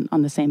perspectives on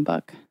the same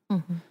book.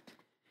 Mm-hmm.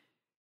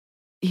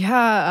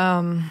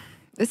 Yeah,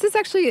 this is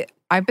actually,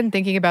 I've been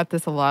thinking about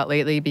this a lot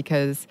lately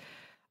because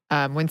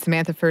when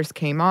Samantha first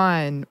came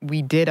on,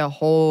 we did a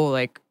whole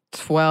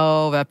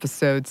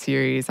 12-episode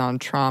series on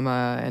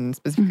trauma and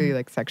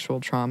specifically sexual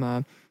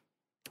trauma.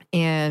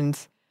 And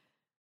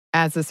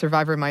as a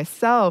survivor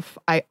myself,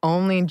 I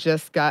only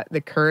just got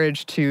the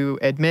courage to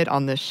admit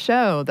on this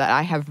show that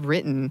I have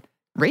written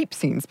rape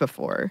scenes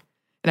before.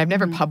 And I've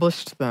never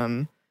published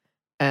them.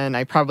 And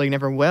I probably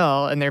never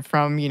will. And they're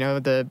from,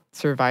 the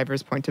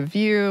survivor's point of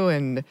view.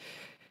 And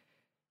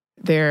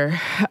they're,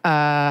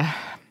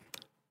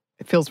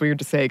 it feels weird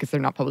to say because they're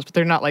not published, but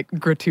they're not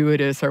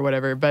gratuitous or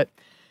whatever. But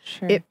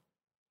sure.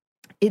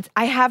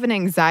 I have an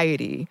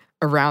anxiety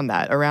around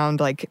that, around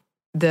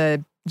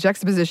the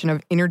juxtaposition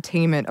of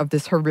entertainment of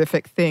this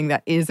horrific thing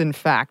that is in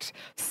fact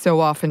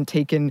so often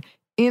taken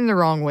in the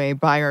wrong way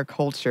by our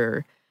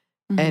culture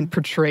and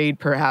portrayed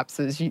perhaps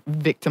as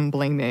victim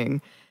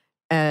blaming.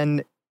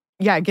 And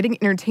yeah, getting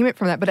entertainment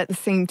from that. But at the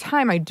same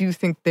time, I do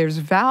think there's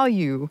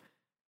value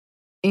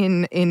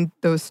in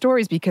those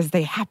stories because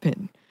they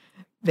happen.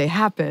 They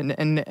happen.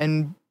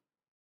 And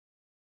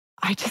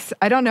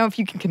I don't know if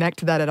you can connect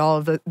to that at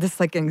all, this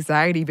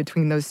anxiety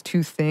between those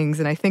two things.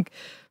 And I think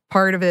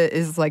part of it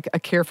is a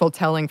careful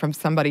telling from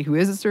somebody who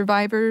is a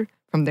survivor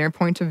from their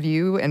point of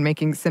view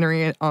and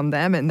centering it on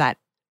them. And that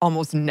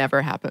almost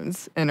never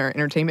happens in our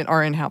entertainment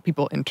or in how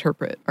people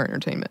interpret our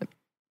entertainment.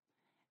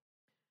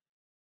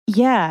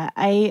 Yeah,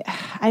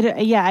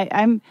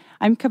 I'm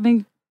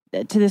coming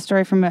to this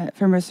story from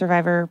a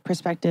survivor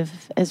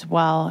perspective as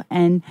well.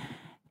 And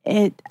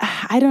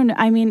I don't know.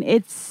 I mean,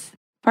 it's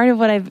part of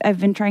what I've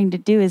been trying to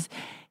do is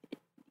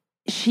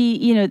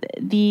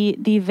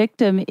the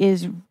victim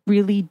is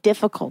really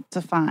difficult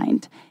to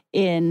find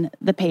in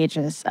the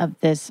pages of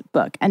this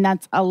book. And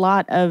that's a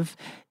lot of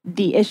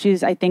the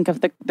issues, I think,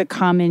 of the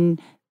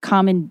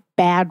common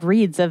bad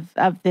reads of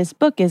this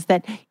book is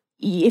that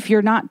if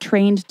you're not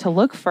trained to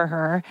look for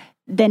her,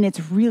 then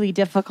it's really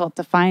difficult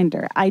to find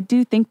her. I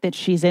do think that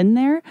she's in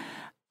there.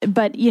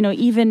 But,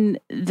 even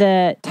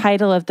the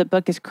title of the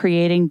book is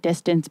creating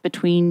distance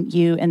between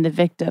you and the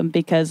victim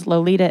because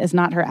Lolita is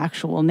not her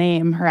actual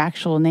name. Her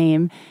actual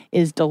name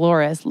is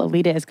Dolores.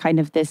 Lolita is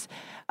kind of this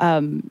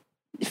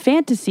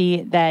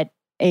fantasy that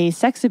a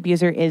sex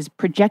abuser is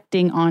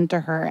projecting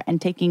onto her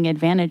and taking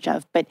advantage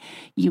of. But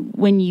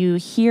when you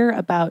hear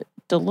about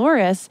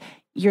Dolores,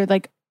 you're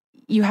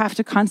you have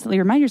to constantly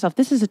remind yourself,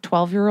 this is a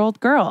 12-year-old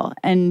girl.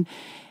 And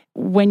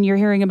when you're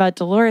hearing about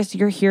Dolores,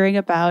 you're hearing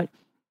about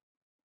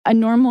a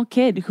normal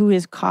kid who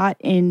is caught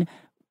in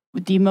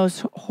the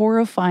most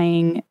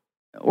horrifying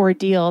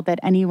ordeal that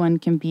anyone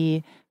can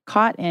be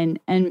caught in.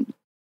 And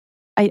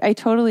I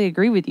totally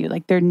agree with you.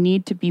 There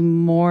need to be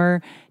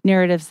more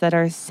narratives that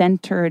are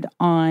centered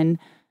on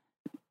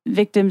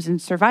victims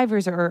and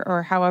survivors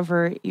or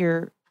however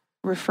you're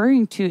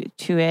referring to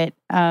it.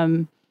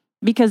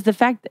 Because the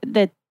fact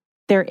that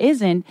there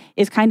isn't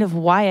is kind of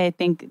why I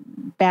think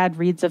bad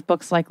reads of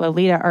books like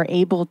Lolita are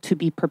able to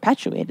be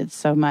perpetuated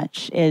so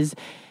much is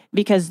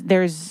because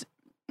there's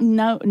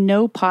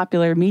no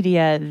popular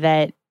media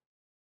that,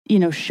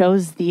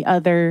 shows the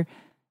other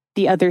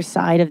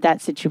side of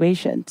that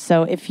situation.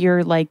 So if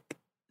you're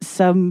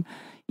some,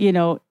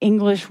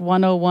 English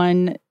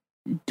 101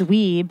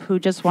 dweeb who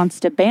just wants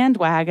to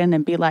bandwagon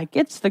and be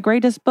it's the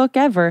greatest book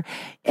ever,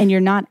 and you're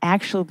not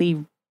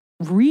actually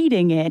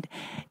reading it,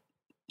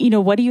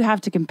 what do you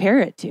have to compare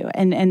it to?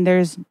 And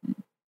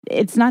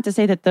it's not to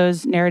say that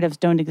those narratives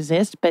don't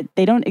exist, but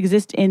they don't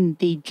exist in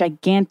the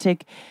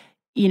gigantic,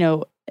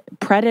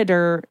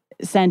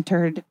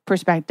 predator-centered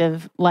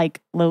perspective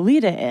like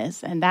Lolita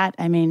is. And that,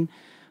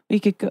 we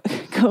could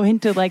go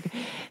into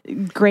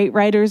great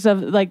writers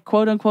of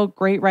quote unquote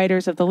great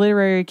writers of the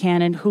literary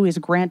canon who is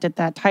granted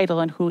that title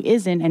and who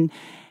isn't.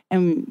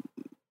 And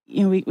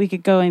we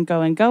could go and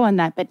go and go on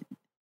that. But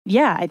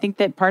yeah, I think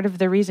that part of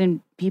the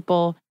reason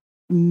people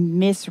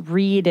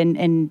misread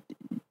and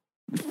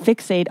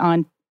fixate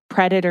on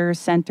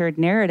predator-centered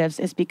narratives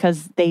is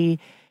because they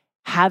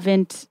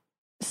haven't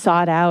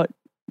sought out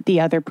the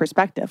other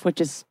perspective,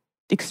 which is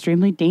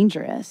extremely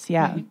dangerous.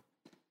 Yeah.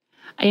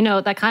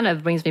 That kind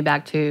of brings me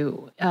back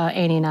to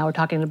Annie and I were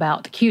talking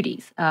about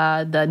Cuties,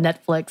 the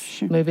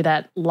Netflix movie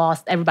that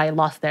everybody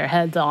lost their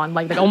heads on.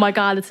 Like, oh my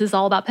God, this is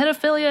all about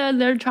pedophilia and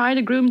they're trying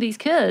to groom these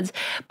kids.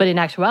 But in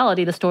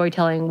actuality, the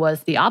storytelling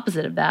was the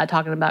opposite of that,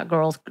 talking about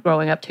girls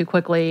growing up too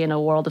quickly in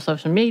a world of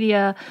social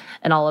media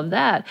and all of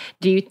that.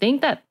 Do you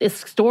think that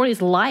it's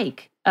stories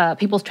like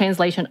people's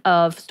translation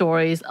of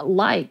stories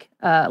like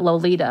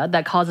Lolita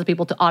that causes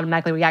people to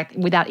automatically react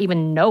without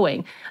even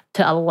knowing,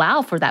 to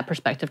allow for that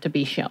perspective to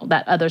be shown,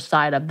 that other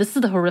side of, this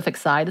is the horrific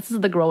side, this is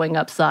the growing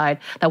up side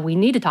that we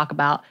need to talk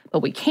about, but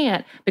we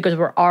can't because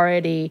we're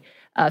already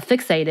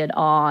fixated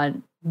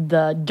on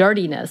the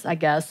dirtiness, I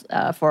guess,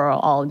 for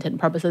all intent and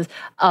purposes,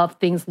 of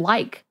things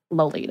like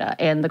Lolita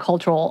and the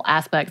cultural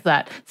aspects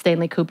that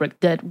Stanley Kubrick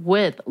did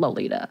with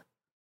Lolita.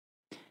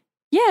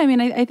 Yeah, I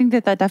mean, I think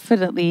that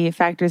definitely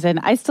factors in.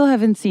 I still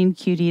haven't seen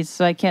Cuties,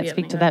 so I can't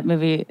speak to that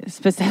movie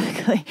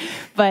specifically.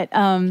 But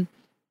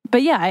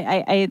yeah,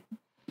 I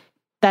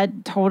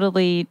that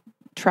totally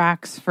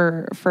tracks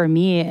for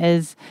me,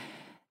 is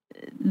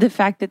the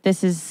fact that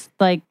this is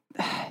like,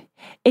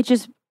 it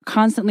just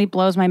constantly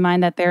blows my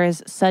mind that there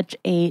is such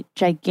a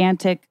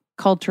gigantic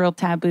cultural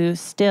taboo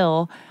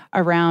still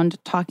around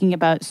talking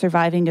about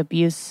surviving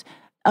abuse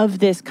of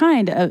this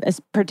kind,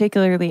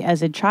 particularly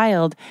as a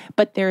child,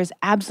 but there is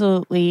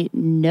absolutely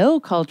no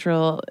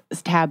cultural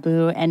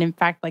taboo and, in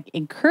fact, like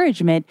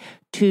encouragement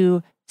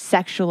to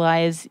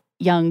sexualize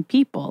young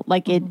people.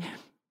 Like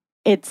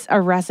it's a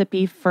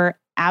recipe for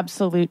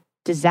absolute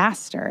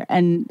disaster.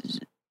 And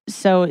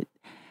so,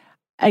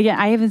 again,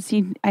 I haven't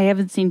seen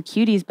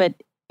Cuties, but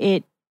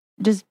it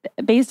just,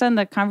 based on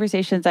the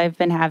conversations I've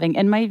been having,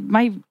 and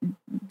my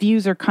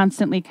views are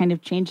constantly kind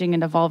of changing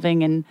and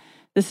evolving, and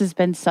this has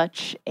been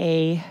such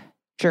a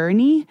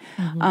journey.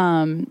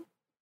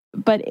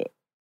 But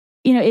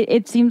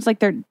it seems like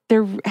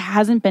there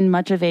hasn't been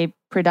much of a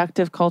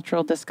productive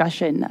cultural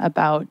discussion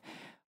about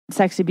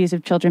sex abuse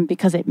of children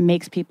because it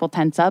makes people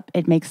tense up.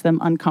 It makes them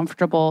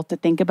uncomfortable to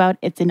think about.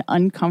 It's an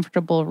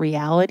uncomfortable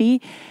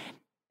reality.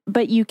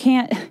 But you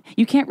can't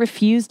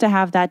refuse to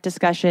have that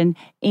discussion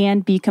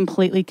and be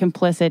completely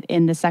complicit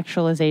in the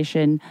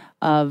sexualization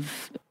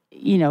of,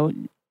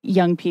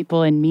 young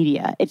people in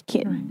media. It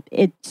can't.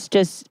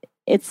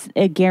 It's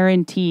a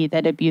guarantee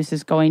that abuse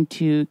is going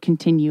to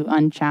continue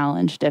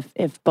unchallenged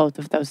if both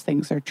of those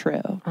things are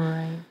true.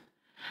 Right.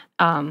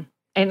 And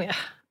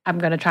I'm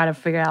going to try to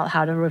figure out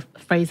how to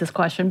phrase this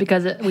question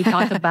because we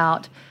talked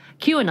about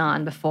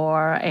QAnon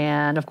before,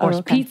 and of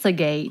course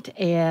Pizzagate,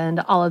 and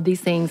all of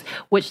these things,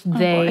 which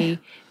they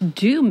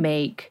do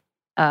make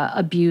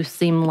abuse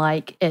seem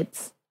like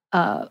it's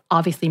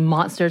obviously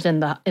monsters in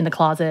the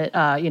closet,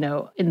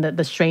 in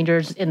the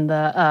strangers in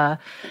the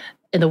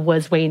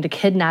woods waiting to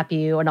kidnap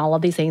you, and all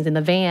of these things in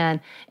the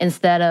van,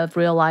 instead of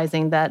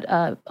realizing that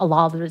a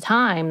lot of the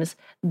times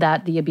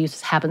that the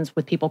abuse happens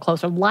with people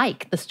closer,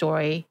 like the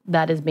story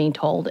that is being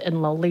told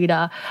in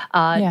Lolita.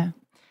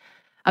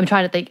 I'm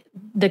trying to think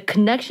the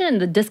connection and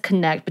the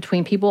disconnect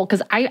between people,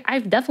 because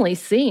I've definitely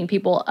seen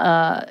people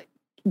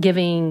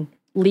giving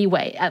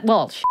leeway.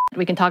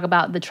 We can talk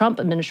about the Trump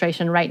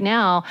administration right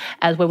now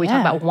as where we talk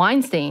about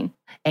Weinstein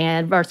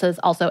and versus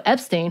also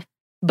Epstein,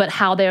 but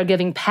how they are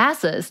giving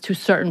passes to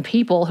certain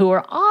people who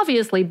are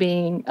obviously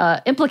being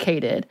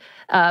implicated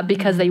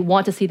because they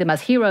want to see them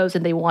as heroes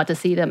and they want to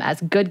see them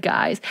as good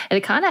guys. And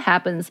it kind of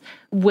happens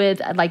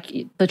with like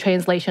the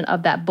translation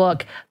of that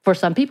book for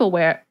some people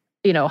where,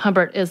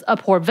 Humbert is a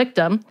poor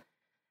victim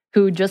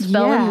who just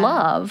fell in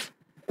love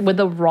with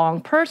the wrong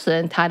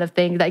person kind of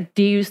thing. Like,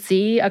 do you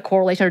see a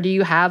correlation, or do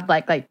you have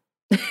like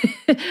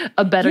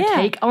a better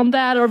take on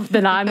that, or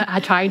than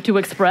I'm trying to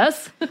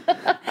express?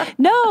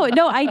 No,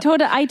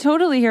 I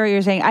totally hear what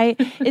you're saying.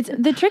 It's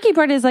the tricky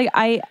part is like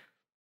I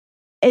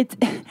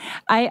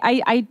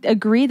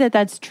agree that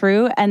that's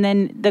true, and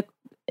then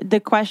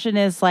the question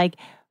is like,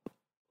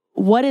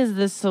 what is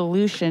the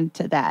solution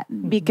to that?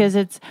 Because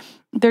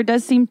there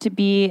does seem to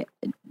be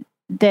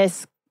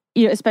this,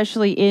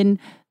 especially in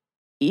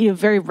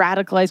very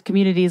radicalized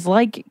communities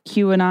like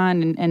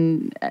QAnon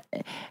and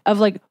of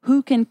like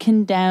who can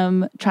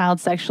condemn child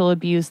sexual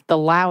abuse the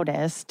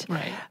loudest,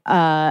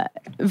 right?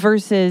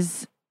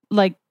 Versus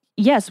like,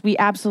 yes, we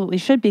absolutely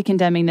should be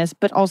condemning this,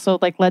 but also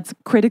like let's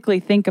critically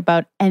think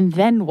about, and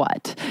then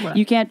what? Right.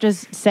 You can't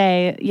just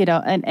say,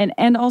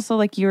 and also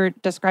like you're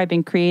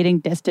describing, creating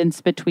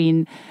distance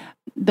between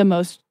the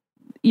most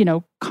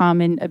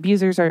common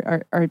abusers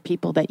are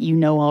people that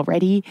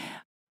already.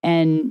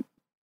 And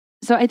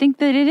so I think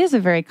that it is a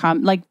very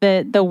common, like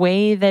the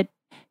way that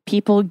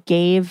people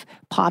gave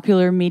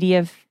popular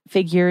media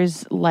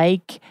figures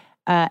like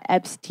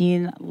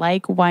Epstein,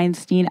 like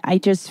Weinstein. I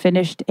just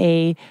finished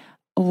a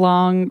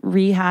long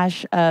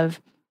rehash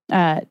of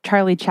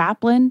Charlie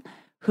Chaplin,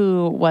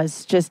 who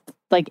was just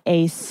like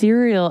a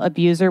serial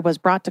abuser, was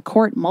brought to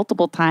court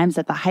multiple times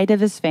at the height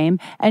of his fame,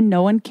 and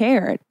no one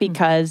cared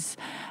because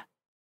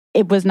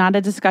it was not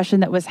a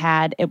discussion that was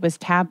had. It was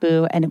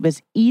taboo, and it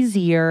was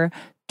easier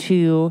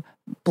to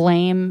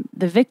blame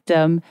the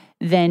victim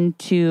than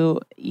to,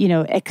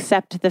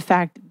 accept the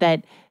fact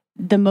that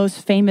the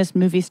most famous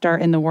movie star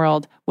in the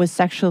world was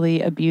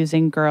sexually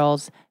abusing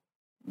girls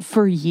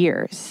for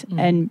years. Mm.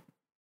 And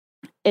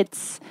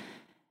it's,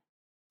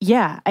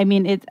 yeah, I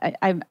mean, it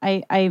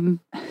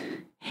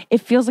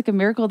feels like a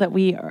miracle that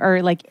we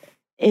are like,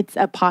 it's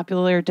a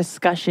popular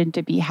discussion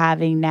to be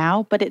having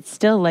now, but it's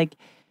still like,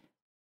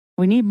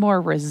 we need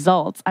more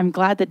results. I'm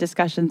glad the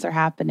discussions are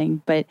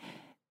happening, but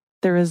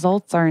the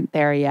results aren't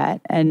there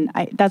yet. And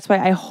that's why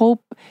I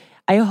hope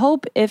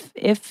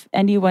if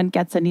anyone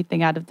gets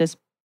anything out of this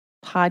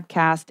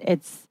podcast,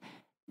 it's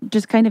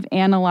just kind of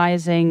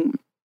analyzing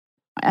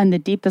on the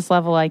deepest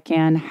level I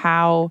can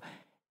how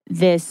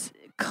this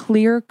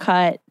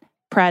clear-cut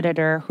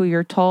predator who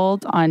you're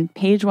told on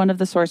page 1 of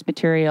the source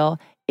material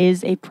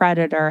is a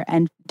predator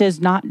and does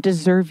not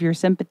deserve your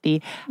sympathy.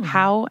 Mm-hmm.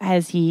 How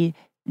has he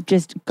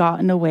just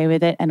gotten away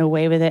with it and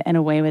away with it and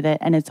away with it?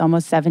 And it's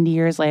almost 70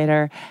 years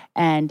later,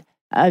 and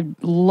a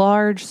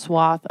large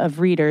swath of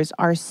readers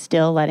are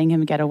still letting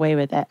him get away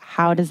with it.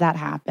 How does that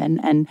happen?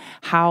 And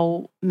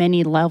how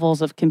many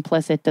levels of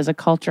complicit does a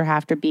culture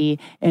have to be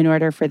in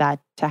order for that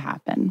to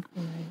happen?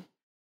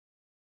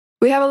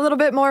 We have a little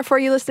bit more for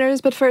you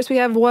listeners, but first we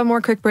have one more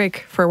quick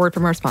break for a word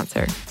from our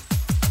sponsor.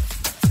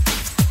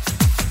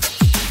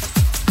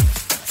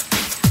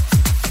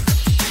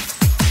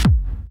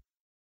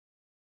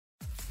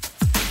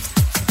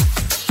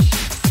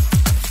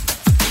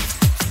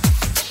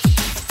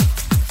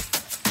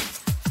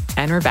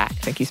 And we're back.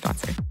 Thank you,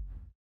 sponsor.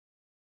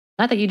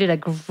 I think you did a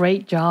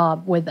great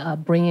job with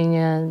bringing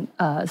in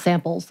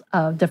samples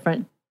of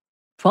different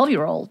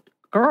 12-year-old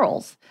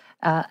girls,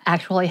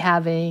 actually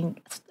having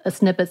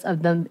snippets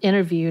of them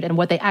interviewed and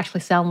what they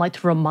actually sound like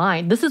to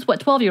remind. This is what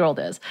 12-year-old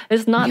is.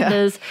 It's not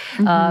this,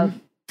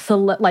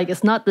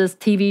 it's not this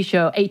TV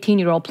show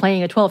 18-year-old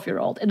playing a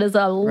 12-year-old. It is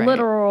a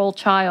literal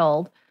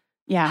child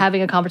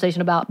having a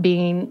conversation about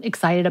being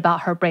excited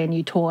about her brand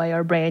new toy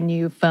or brand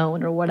new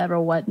phone or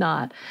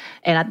whatnot.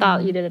 And I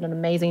thought you did an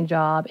amazing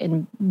job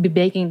in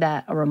making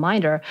that a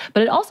reminder.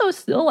 But it also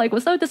still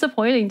was so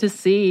disappointing to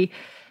see.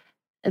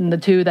 And the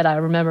two that I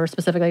remember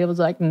specifically, it was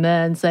like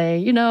men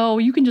saying,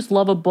 you can just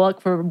love a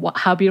book for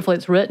how beautifully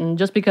it's written.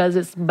 Just because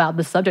it's about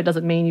the subject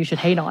doesn't mean you should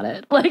hate on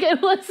it.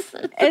 It's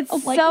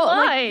like, so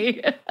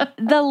why?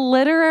 The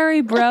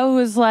literary bro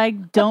who's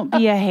like, don't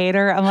be a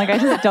hater. I'm like, I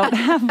just don't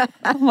have.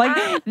 I'm like,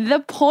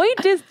 the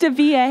point is to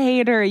be a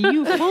hater,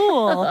 you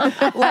fool.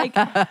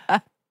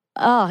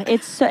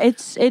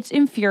 It's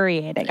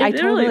infuriating. I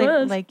totally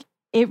really like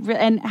it,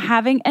 and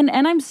having and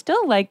I'm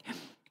still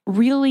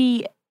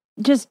really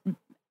just.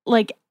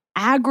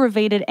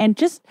 Aggravated and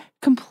just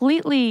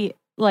completely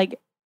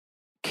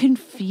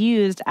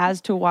confused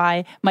as to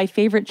why my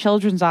favorite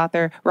children's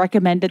author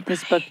recommended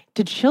this book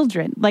to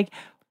children.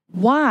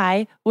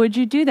 Why would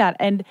you do that?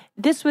 And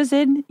this was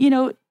in,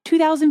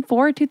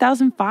 2004,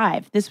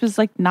 2005. This was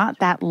not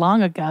that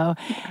long ago.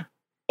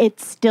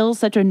 It's still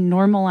such a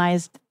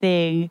normalized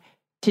thing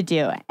to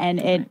do.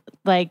 And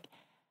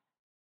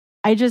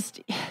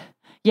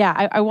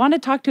I want to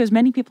talk to as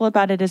many people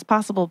about it as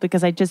possible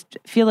because I just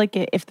feel like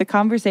if the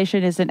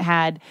conversation isn't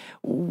had,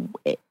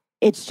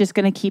 it's just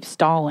going to keep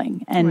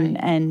stalling.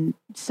 And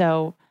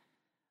so,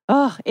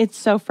 it's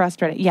so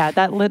frustrating. Yeah,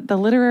 the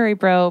literary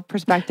bro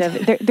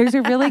perspective. There's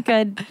a really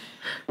good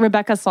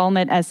Rebecca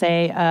Solnit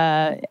essay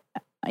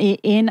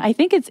I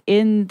think it's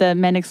in the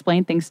Men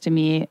Explain Things to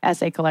Me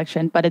essay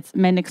collection, but it's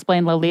Men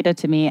Explain Lolita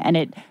to Me, and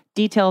it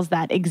details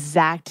that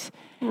exact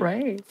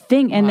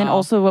thing. And then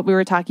also what we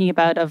were talking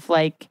about of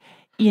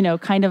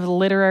kind of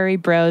literary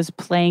bros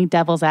playing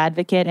devil's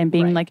advocate and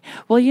being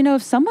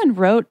if someone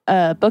wrote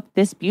a book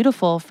this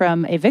beautiful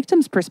from a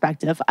victim's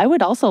perspective, I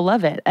would also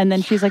love it. And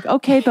then she's like,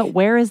 okay, but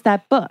where is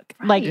that book?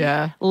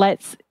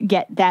 Let's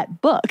get that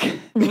book.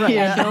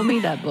 Show me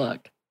that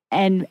book.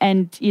 And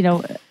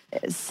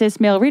cis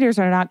male readers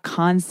are not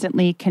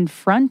constantly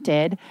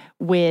confronted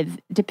with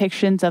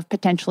depictions of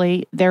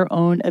potentially their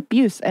own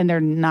abuse, and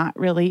they're not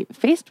really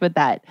faced with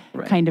that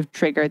kind of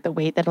trigger the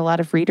way that a lot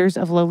of readers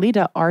of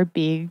Lolita are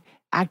being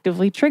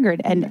actively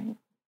triggered. And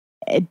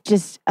it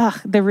just,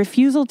 the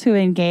refusal to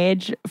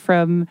engage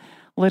from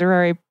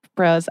literary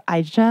bros,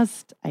 I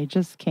just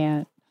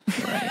can't.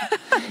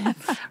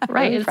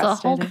 Right. It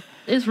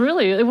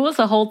was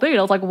a whole thing.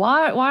 I was like,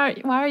 why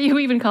are you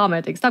even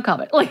commenting? Stop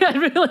commenting. I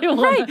really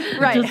want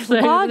to just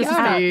say log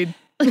out.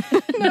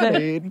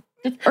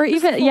 Or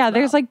even,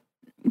 there's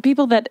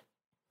people that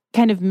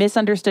kind of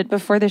misunderstood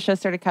before the show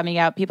started coming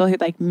out, people who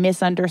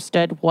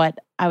misunderstood what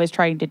I was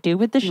trying to do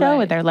with the show.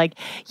 And they're like,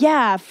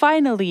 yeah,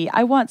 finally,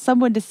 I want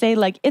someone to say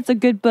it's a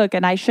good book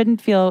and I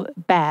shouldn't feel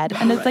bad.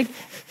 And it's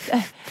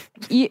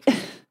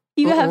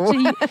you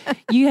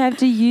have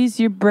to use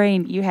your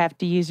brain. You have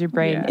to use your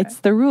brain. Yeah. It's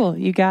the rule.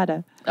 You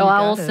gotta.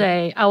 I will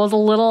say, I was a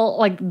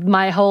little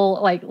my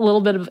whole little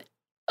bit of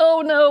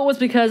oh no was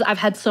because I've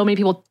had so many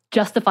people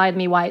justify to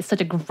me why it's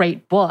such a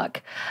great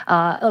book.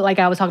 I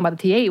was talking about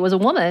the TA, it was a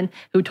woman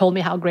who told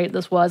me how great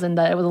this was and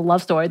that it was a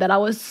love story that I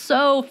was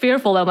so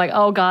fearful that I'm like,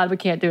 oh God, we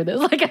can't do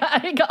this.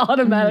 I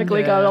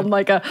automatically got on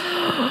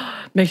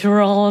make sure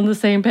we're all on the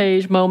same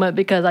page moment,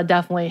 because I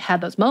definitely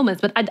had those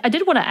moments. But I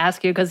did want to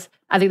ask you, because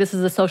I think this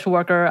is a social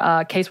worker,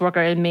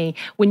 caseworker in me.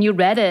 When you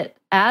read it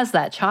as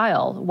that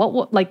child,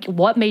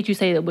 what made you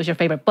say it was your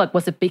favorite book?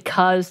 Was it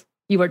because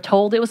you were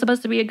told it was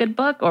supposed to be a good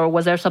book, or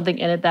was there something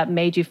in it that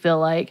made you feel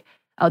like,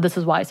 oh, this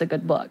is why it's a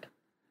good book?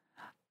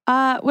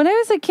 When I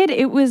was a kid,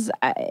 it was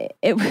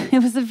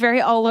a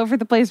very all over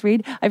the place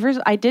read.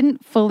 I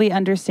didn't fully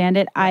understand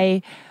it.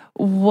 It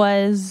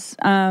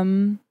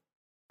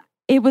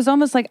was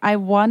almost like I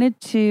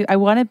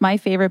wanted my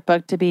favorite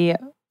book to be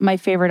my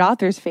favorite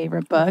author's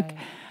favorite book.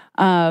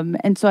 Right.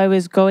 And so I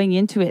was going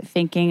into it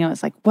thinking, I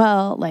was like,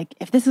 well, like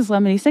if this is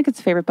Lemony Snicket's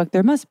favorite book,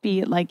 it must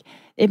be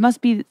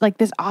like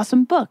this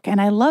awesome book,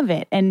 and I love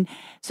it. And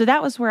so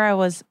that was where I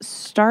was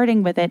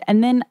starting with it.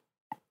 And then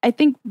I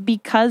think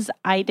because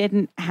I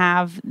didn't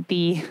have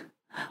the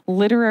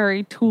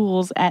literary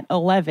tools at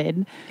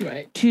 11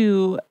 right.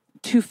 to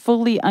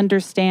fully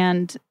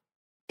understand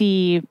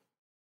the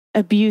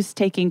abuse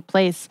taking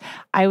place,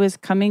 I was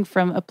coming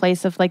from a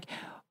place of like,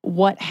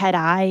 what had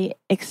I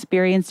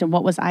experienced and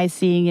what was I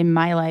seeing in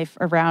my life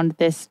around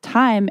this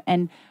time?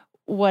 And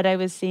what I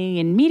was seeing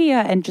in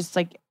media and just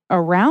like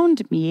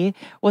around me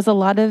was a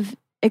lot of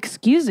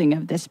excusing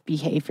of this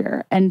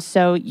behavior. And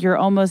so you're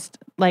almost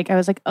like, I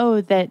was like,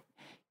 oh, that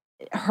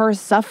her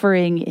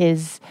suffering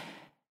is,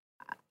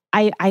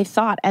 I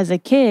thought as a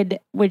kid,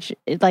 which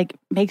it like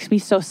makes me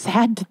so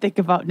sad to think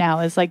about now,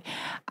 is like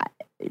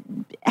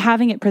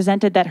having it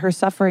presented that her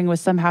suffering was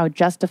somehow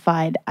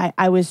justified.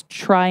 I was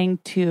trying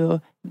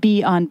to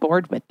be on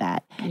board with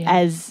that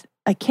as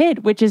a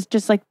kid, which is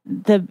just like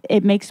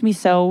it makes me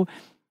so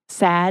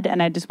sad,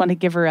 and I just want to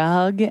give her a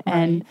hug. Right.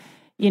 And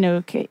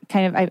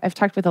kind of, I've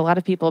talked with a lot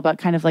of people about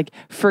kind of like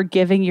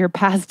forgiving your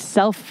past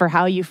self for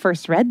how you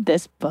first read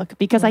this book,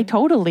 because I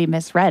totally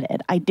misread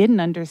it. I didn't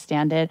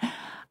understand it.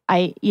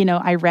 I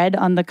read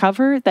on the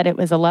cover that it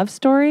was a love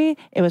story.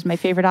 It was my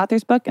favorite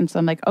author's book. And so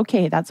I'm like,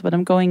 okay, that's what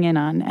I'm going in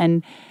on.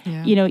 And,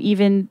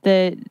 even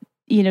the,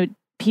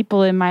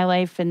 people in my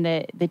life and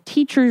the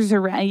teachers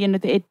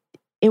around,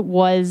 it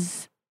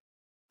was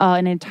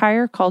an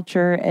entire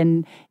culture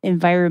and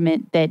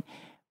environment that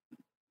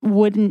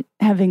wouldn't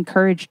have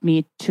encouraged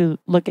me to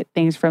look at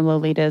things from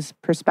Lolita's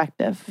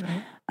perspective.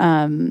 Right.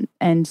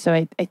 And so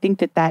I think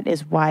that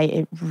is why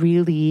it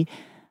really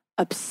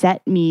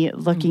upset me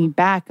looking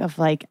back of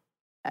like,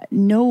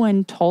 no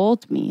one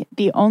told me.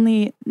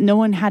 No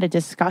one had a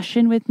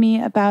discussion with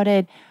me about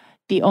it.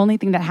 The only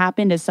thing that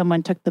happened is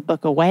someone took the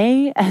book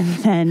away,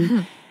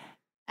 and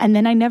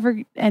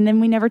then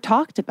we never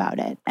talked about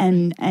it.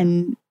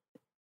 And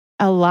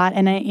a lot,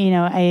 and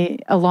I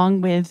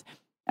along with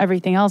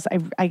everything else,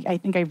 I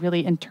think I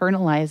really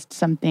internalized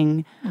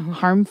something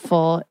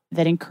harmful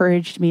that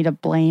encouraged me to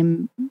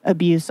blame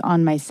abuse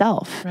on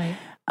myself. Right.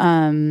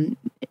 And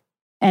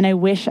I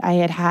wish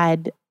I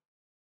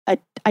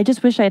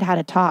just wish I had had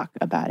a talk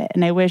about it.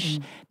 And I wish,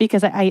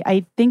 because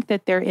I think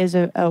that there is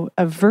a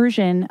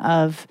version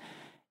of,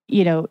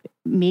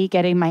 me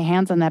getting my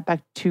hands on that book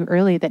too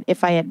early, that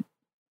if I had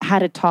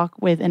had a talk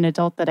with an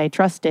adult that I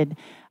trusted,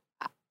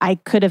 I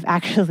could have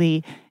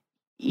actually,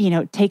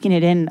 taken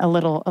it in a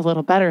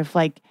little better. If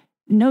like,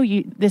 no,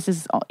 this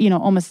is,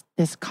 almost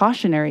this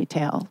cautionary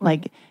tale.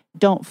 Like,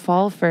 don't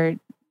fall for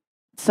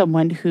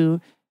someone who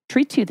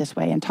treats you this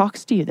way and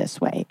talks to you this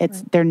way.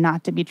 They're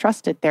not to be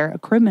trusted. They're a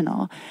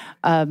criminal.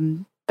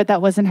 But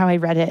that wasn't how I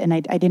read it. And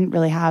I didn't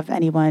really have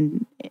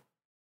anyone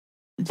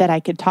that I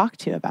could talk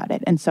to about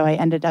it. And so I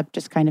ended up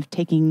just kind of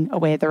taking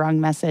away the wrong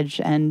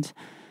message and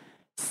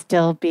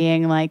still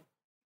being like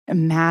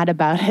mad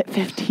about it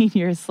 15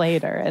 years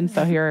later. And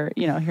so here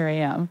I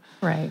am.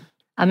 Right.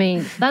 I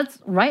mean, that's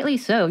rightly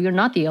so. You're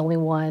not the only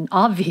one,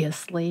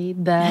 obviously,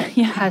 that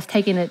has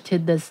taken it to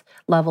this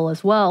level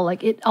as well.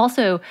 Like it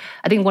also,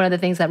 I think one of the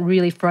things that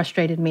really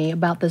frustrated me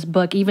about this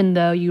book, even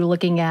though you're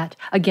looking at,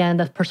 again,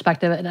 the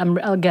perspective, and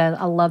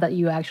I love that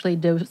you actually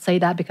do say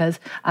that, because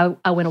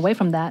I went away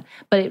from that,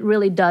 but it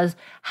really does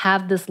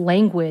have this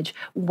language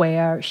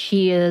where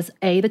she is,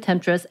 the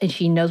temptress, and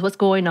she knows what's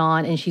going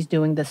on, and she's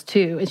doing this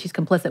too, and she's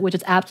complicit, which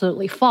is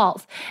absolutely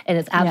false, and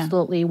it's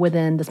absolutely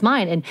within this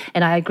mind.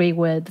 And I agree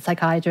with the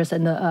psychiatrist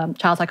and the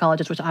child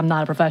psychologist, which I'm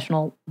not a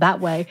professional that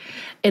way,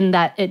 in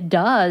that it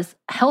does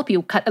help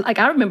you. Like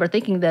I remember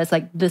thinking this,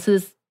 like this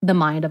is the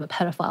mind of a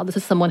pedophile. This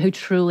is someone who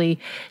truly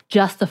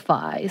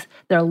justifies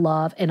their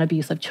love and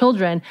abuse of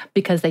children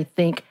because they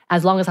think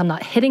as long as I'm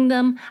not hitting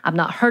them, I'm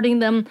not hurting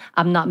them,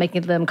 I'm not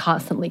making them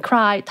constantly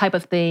cry type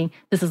of thing,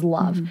 this is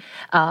love.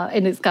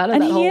 And it's got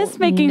that whole he is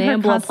making her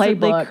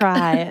constantly playbook.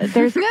 Cry.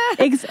 There's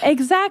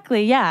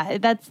exactly. Yeah,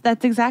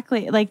 that's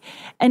exactly like,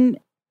 and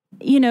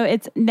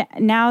it's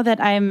now that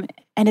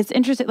and it's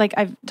interesting, like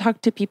I've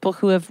talked to people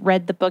who have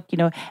read the book,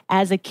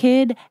 as a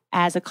kid,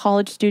 as a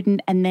college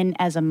student, and then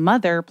as a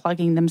mother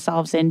plugging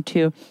themselves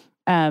into,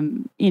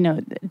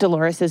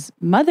 Dolores's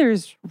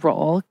mother's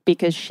role,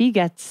 because she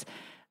gets,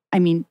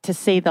 to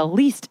say the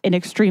least, an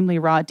extremely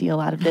raw deal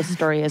out of this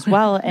story as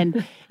well,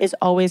 and is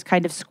always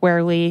kind of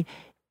squarely,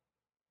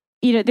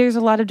 there's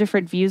a lot of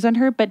different views on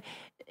her, but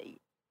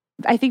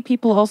I think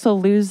people also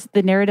lose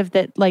the narrative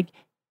that like,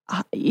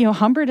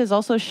 Humbert is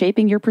also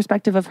shaping your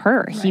perspective of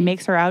her. Right. He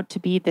makes her out to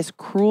be this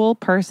cruel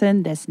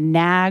person, this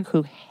nag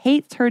who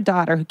hates her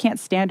daughter, who can't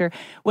stand her,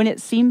 when it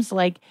seems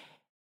like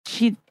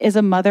she is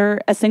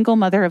a single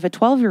mother of a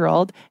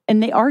 12-year-old,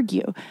 and they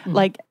argue. Mm-hmm.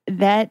 Like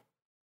that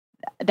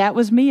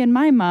was me and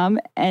my mom,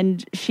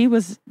 and she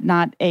was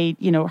not a,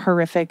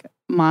 horrific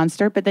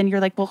monster. But then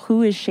you're like, well,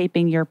 who is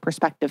shaping your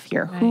perspective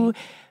here? Right. Who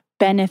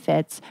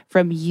benefits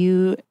from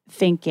you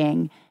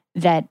thinking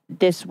that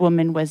this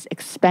woman was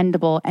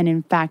expendable and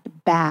in fact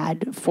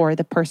bad for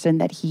the person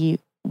that he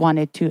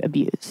wanted to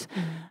abuse?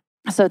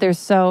 Mm-hmm. So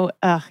there's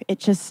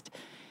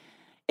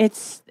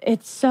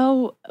it's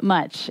so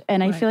much.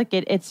 And I feel like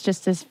it's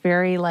just this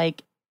very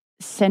like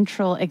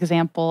central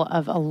example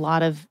of a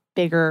lot of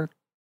bigger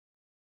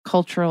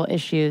cultural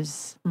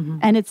issues. Mm-hmm.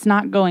 And it's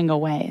not going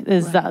away.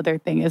 This is the other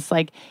thing. It's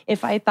like,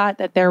 if I thought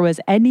that there was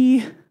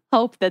any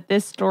hope that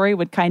this story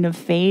would kind of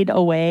fade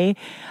away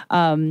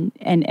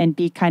and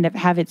be kind of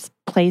have its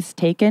place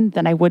taken,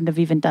 then I wouldn't have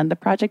even done the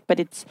project. But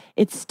it's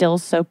still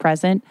so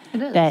present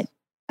that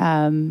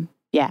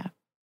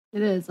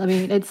it is. I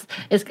mean, it's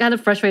kind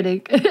of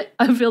frustrating.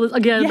 I feel this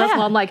again. That's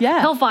why I'm like,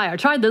 Hellfire.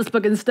 Try this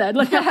book instead.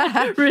 Like,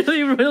 I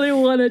really, really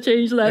want to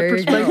change that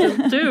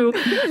perspective too.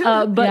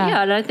 But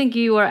and I think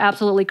you are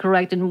absolutely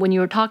correct. And when you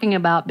were talking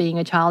about being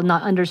a child,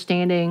 not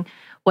understanding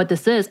what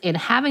this is, and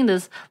having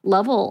this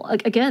level,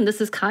 again,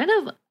 this is kind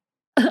of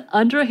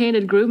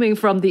underhanded grooming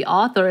from the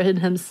author in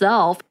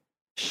himself.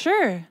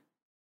 Sure.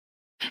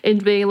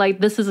 And being like,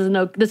 this is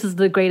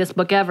the greatest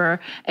book ever,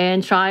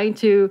 and trying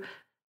to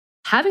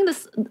having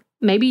this.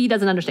 Maybe he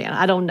doesn't understand.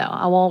 I don't know.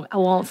 I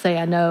won't say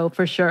I know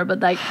for sure.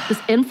 But like this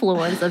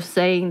influence of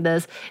saying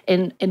this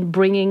and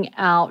bringing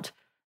out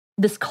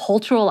this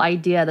cultural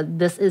idea that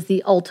this is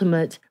the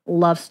ultimate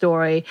love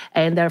story,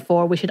 and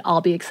therefore we should all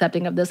be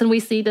accepting of this. And we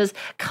see this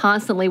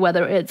constantly,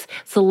 whether it's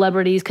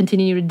celebrities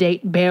continue to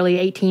date barely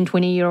 18,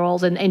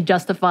 20-year-olds and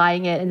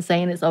justifying it and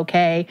saying it's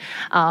okay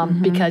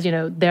because,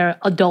 they're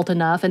adult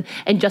enough, and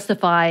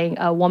justifying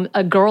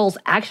a girl's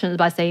actions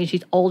by saying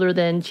she's older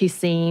than she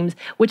seems,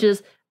 which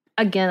is,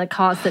 again, a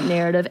constant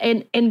narrative,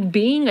 and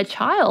being a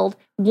child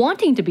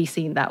wanting to be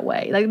seen that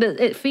way. Like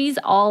it feeds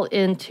all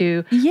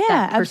into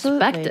that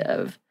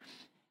perspective.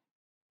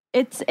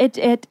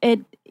 Absolutely.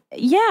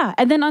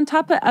 And then on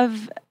top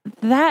of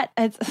that,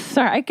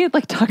 I could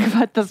like talk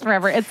about this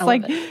forever. It's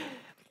like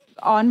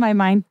on my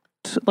mind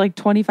like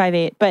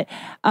 25/8. But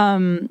I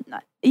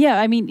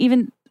mean,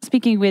 even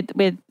speaking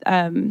with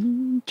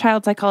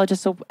child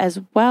psychologists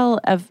as well,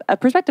 of a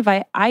perspective,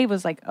 I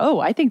was like, oh,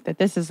 I think that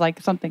this is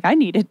like something I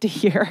needed to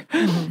hear,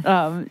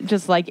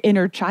 just like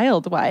inner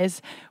child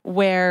wise,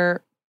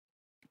 where,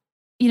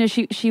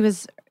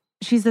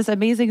 she's this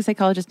amazing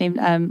psychologist named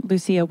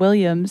Lucia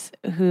Williams,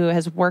 who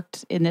has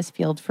worked in this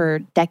field for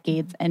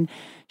decades. And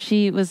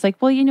she was like,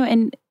 well,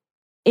 and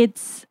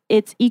it's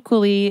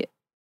equally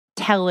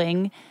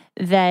telling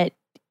that,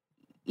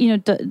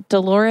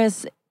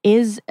 Dolores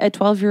is a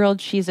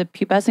 12-year-old. She's a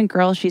pubescent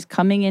girl. She's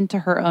coming into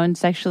her own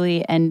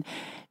sexually. And,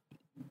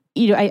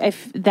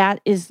 that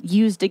is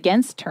used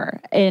against her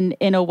in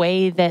a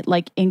way that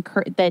like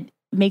that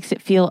makes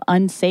it feel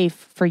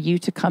unsafe for you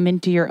to come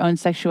into your own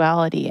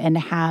sexuality and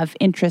have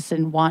interests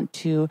and want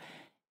to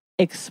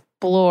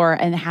explore,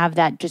 and have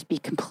that just be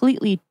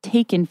completely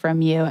taken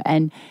from you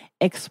and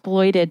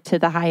exploited to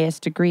the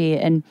highest degree.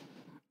 And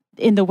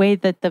in the way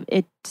that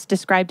it's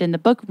described in the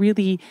book,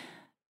 really,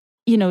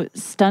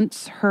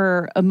 stunts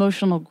her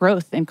emotional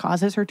growth and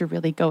causes her to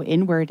really go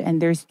inward.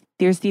 And there's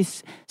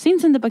these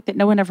scenes in the book that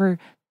no one ever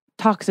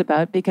talks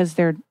about because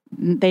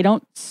they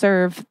don't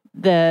serve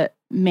the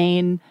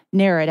main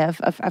narrative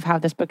of how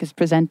this book is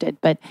presented.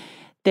 But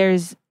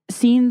there's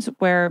scenes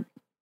where,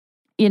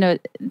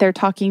 they're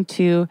talking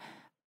to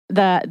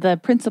the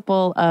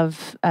principal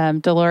of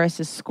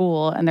Dolores'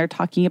 school, and they're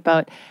talking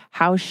about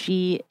how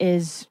she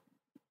is,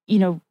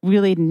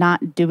 really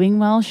not doing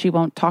well. She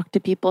won't talk to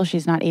people.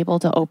 She's not able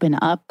to open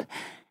up.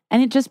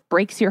 And it just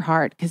breaks your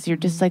heart because you're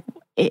just like,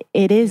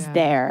 it is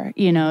there,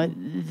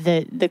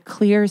 the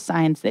clear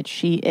signs that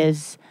she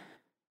is,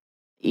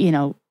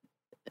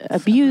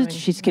 abused, suffering.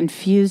 She's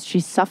confused,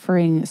 she's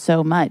suffering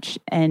so much.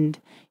 And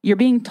you're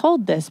being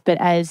told this, but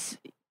as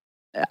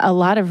a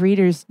lot of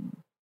readers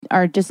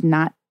are just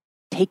not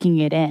taking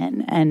it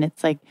in. And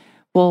it's like,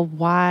 well,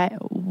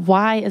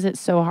 why is it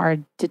so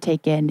hard to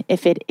take in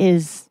if it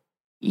is,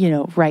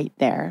 right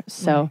there?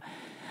 So,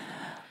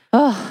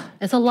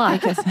 it's a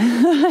lot.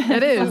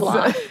 It is. A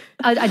lot.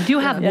 I do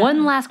have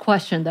one last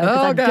question, though,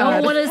 because I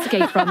don't want to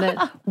escape from it.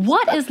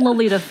 What is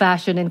Lolita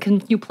fashion? And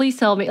can you please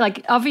tell me,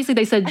 like, obviously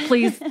they said,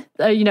 please,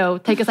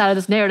 take us out of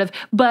this narrative.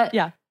 But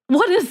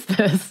what is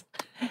this?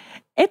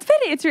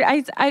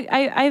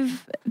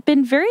 I've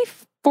been very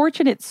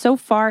fortunate so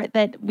far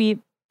that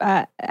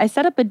I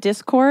set up a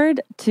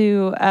Discord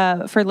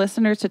for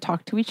listeners to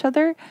talk to each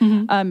other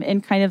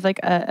in kind of like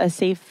a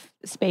safe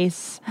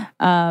space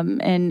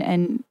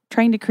and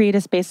trying to create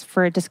a space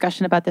for a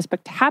discussion about this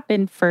book to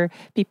happen for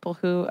people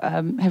who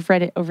have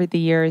read it over the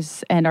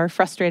years and are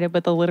frustrated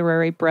with the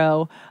literary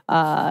bro,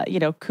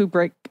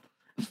 Kubrick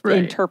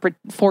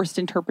forced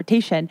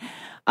interpretation.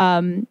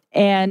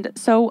 And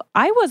so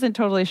I wasn't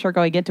totally sure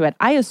going into it.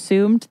 I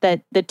assumed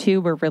that the two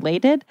were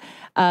related.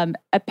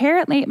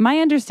 Apparently, my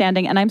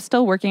understanding, and I'm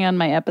still working on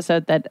my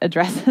episode that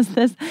addresses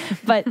this,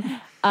 but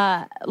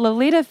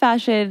Lolita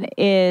fashion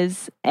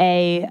is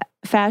a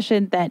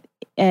fashion that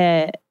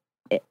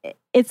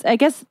it's, I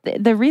guess,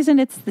 the reason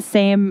it's the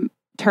same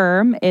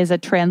term is a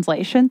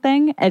translation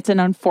thing. It's an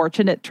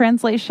unfortunate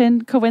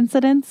translation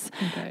coincidence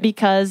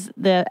because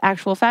the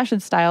actual fashion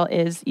style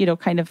is,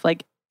 kind of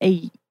like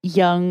a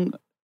young,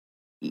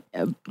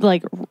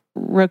 like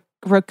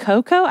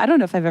Rococo. I don't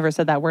know if I've ever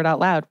said that word out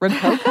loud.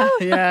 Rococo?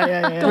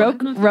 Yeah.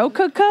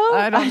 Rococo?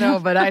 I don't know,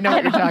 but I know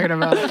what you're talking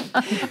about.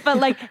 But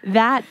like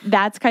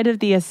that's kind of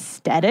the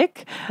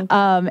aesthetic.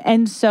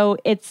 And so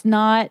it's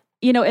not,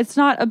 it's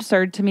not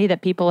absurd to me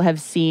that people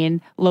have seen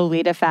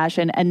Lolita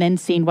fashion and then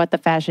seen what the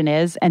fashion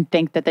is and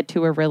think that the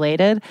two are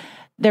related.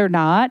 They're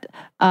not.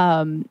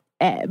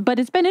 But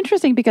it's been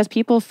interesting because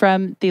people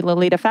from the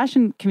Lolita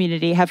fashion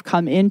community have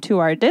come into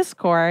our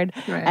Discord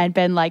and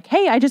been like,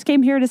 hey, I just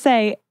came here to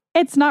say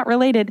it's not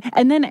related,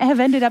 and then have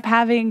ended up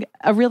having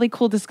a really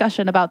cool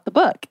discussion about the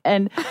book.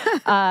 And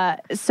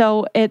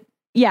so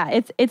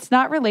it's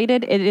not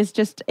related. It is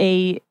just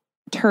a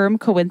term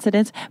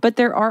coincidence. But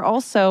there are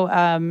also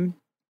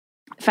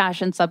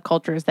fashion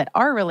subcultures that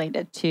are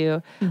related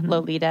to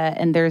Lolita,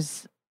 and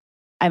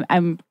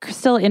I'm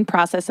still in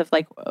process of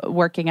like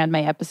working on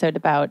my episode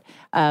about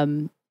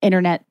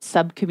internet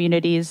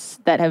sub-communities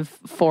that have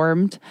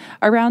formed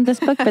around this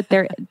book. But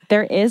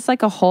there is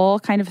like a whole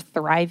kind of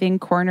thriving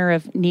corner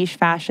of niche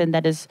fashion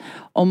that is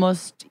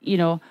almost,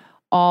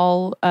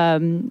 all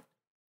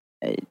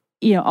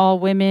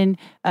women,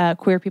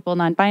 queer people,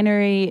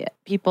 non-binary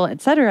people,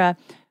 etc.,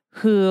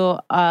 who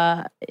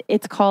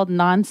it's called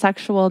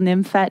non-sexual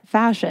nymphette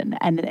fashion,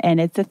 and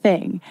it's a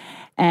thing.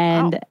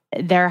 And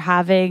they're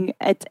having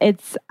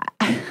it's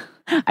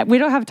we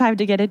don't have time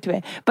to get into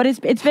it, but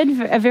it's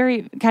been a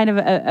very kind of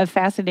a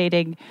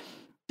fascinating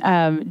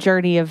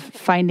journey of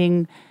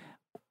finding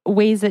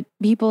ways that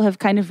people have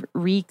kind of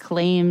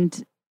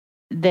reclaimed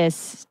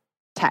this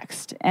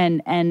text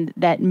and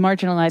that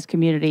marginalized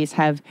communities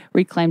have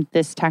reclaimed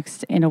this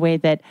text in a way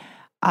that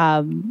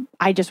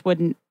I just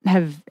wouldn't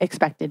have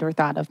expected or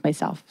thought of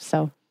myself.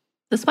 So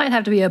this might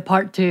have to be a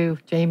part 2,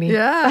 Jamie.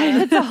 Yeah.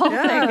 It's a whole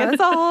thing. It's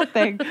a whole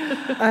thing.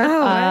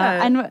 Oh,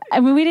 man.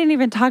 And we didn't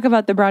even talk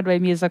about the Broadway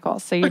musical.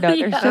 So, there's just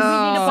we need a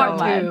part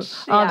so 2. much.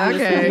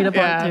 Obviously, we need a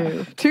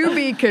part 2. To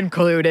be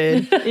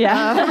concluded.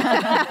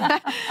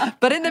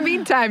 But in the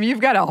meantime,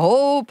 you've got a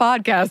whole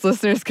podcast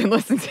listeners can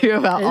listen to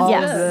about all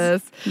of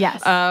this.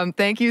 Yes.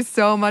 Thank you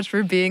so much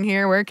for being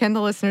here. Where can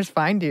the listeners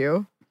find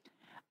you?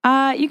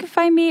 You can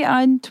find me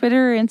on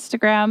Twitter or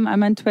Instagram.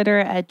 I'm on Twitter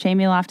at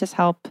Jamie Loftus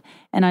Help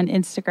and on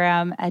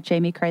Instagram at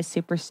Jamie Christ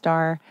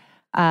Superstar.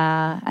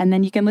 And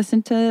then you can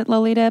listen to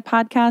Lolita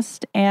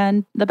podcast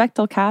and the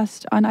Bechtel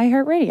cast on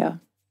iHeartRadio.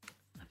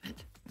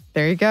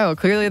 There you go.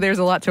 Clearly, there's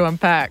a lot to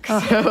unpack.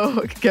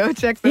 So go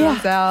check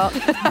those out.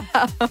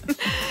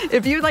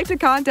 If you'd like to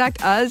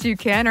contact us, you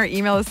can. Our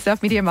email is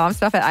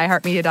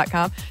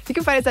stuffmediamomstuff@iheartmedia.com. You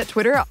can find us at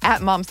Twitter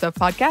at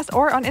momstuffpodcast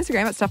or on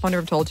Instagram at Stuff I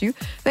Never Told You.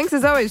 Thanks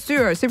as always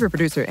to our super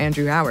producer,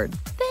 Andrew Howard.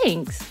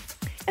 Thanks.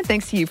 And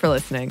thanks to you for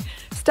listening.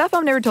 Stuff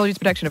I've Never Told You is a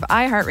production of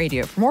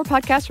iHeartRadio. For more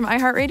podcasts from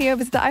iHeartRadio,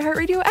 visit the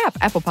iHeartRadio app,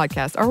 Apple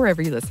Podcasts, or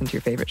wherever you listen to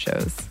your favorite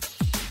shows.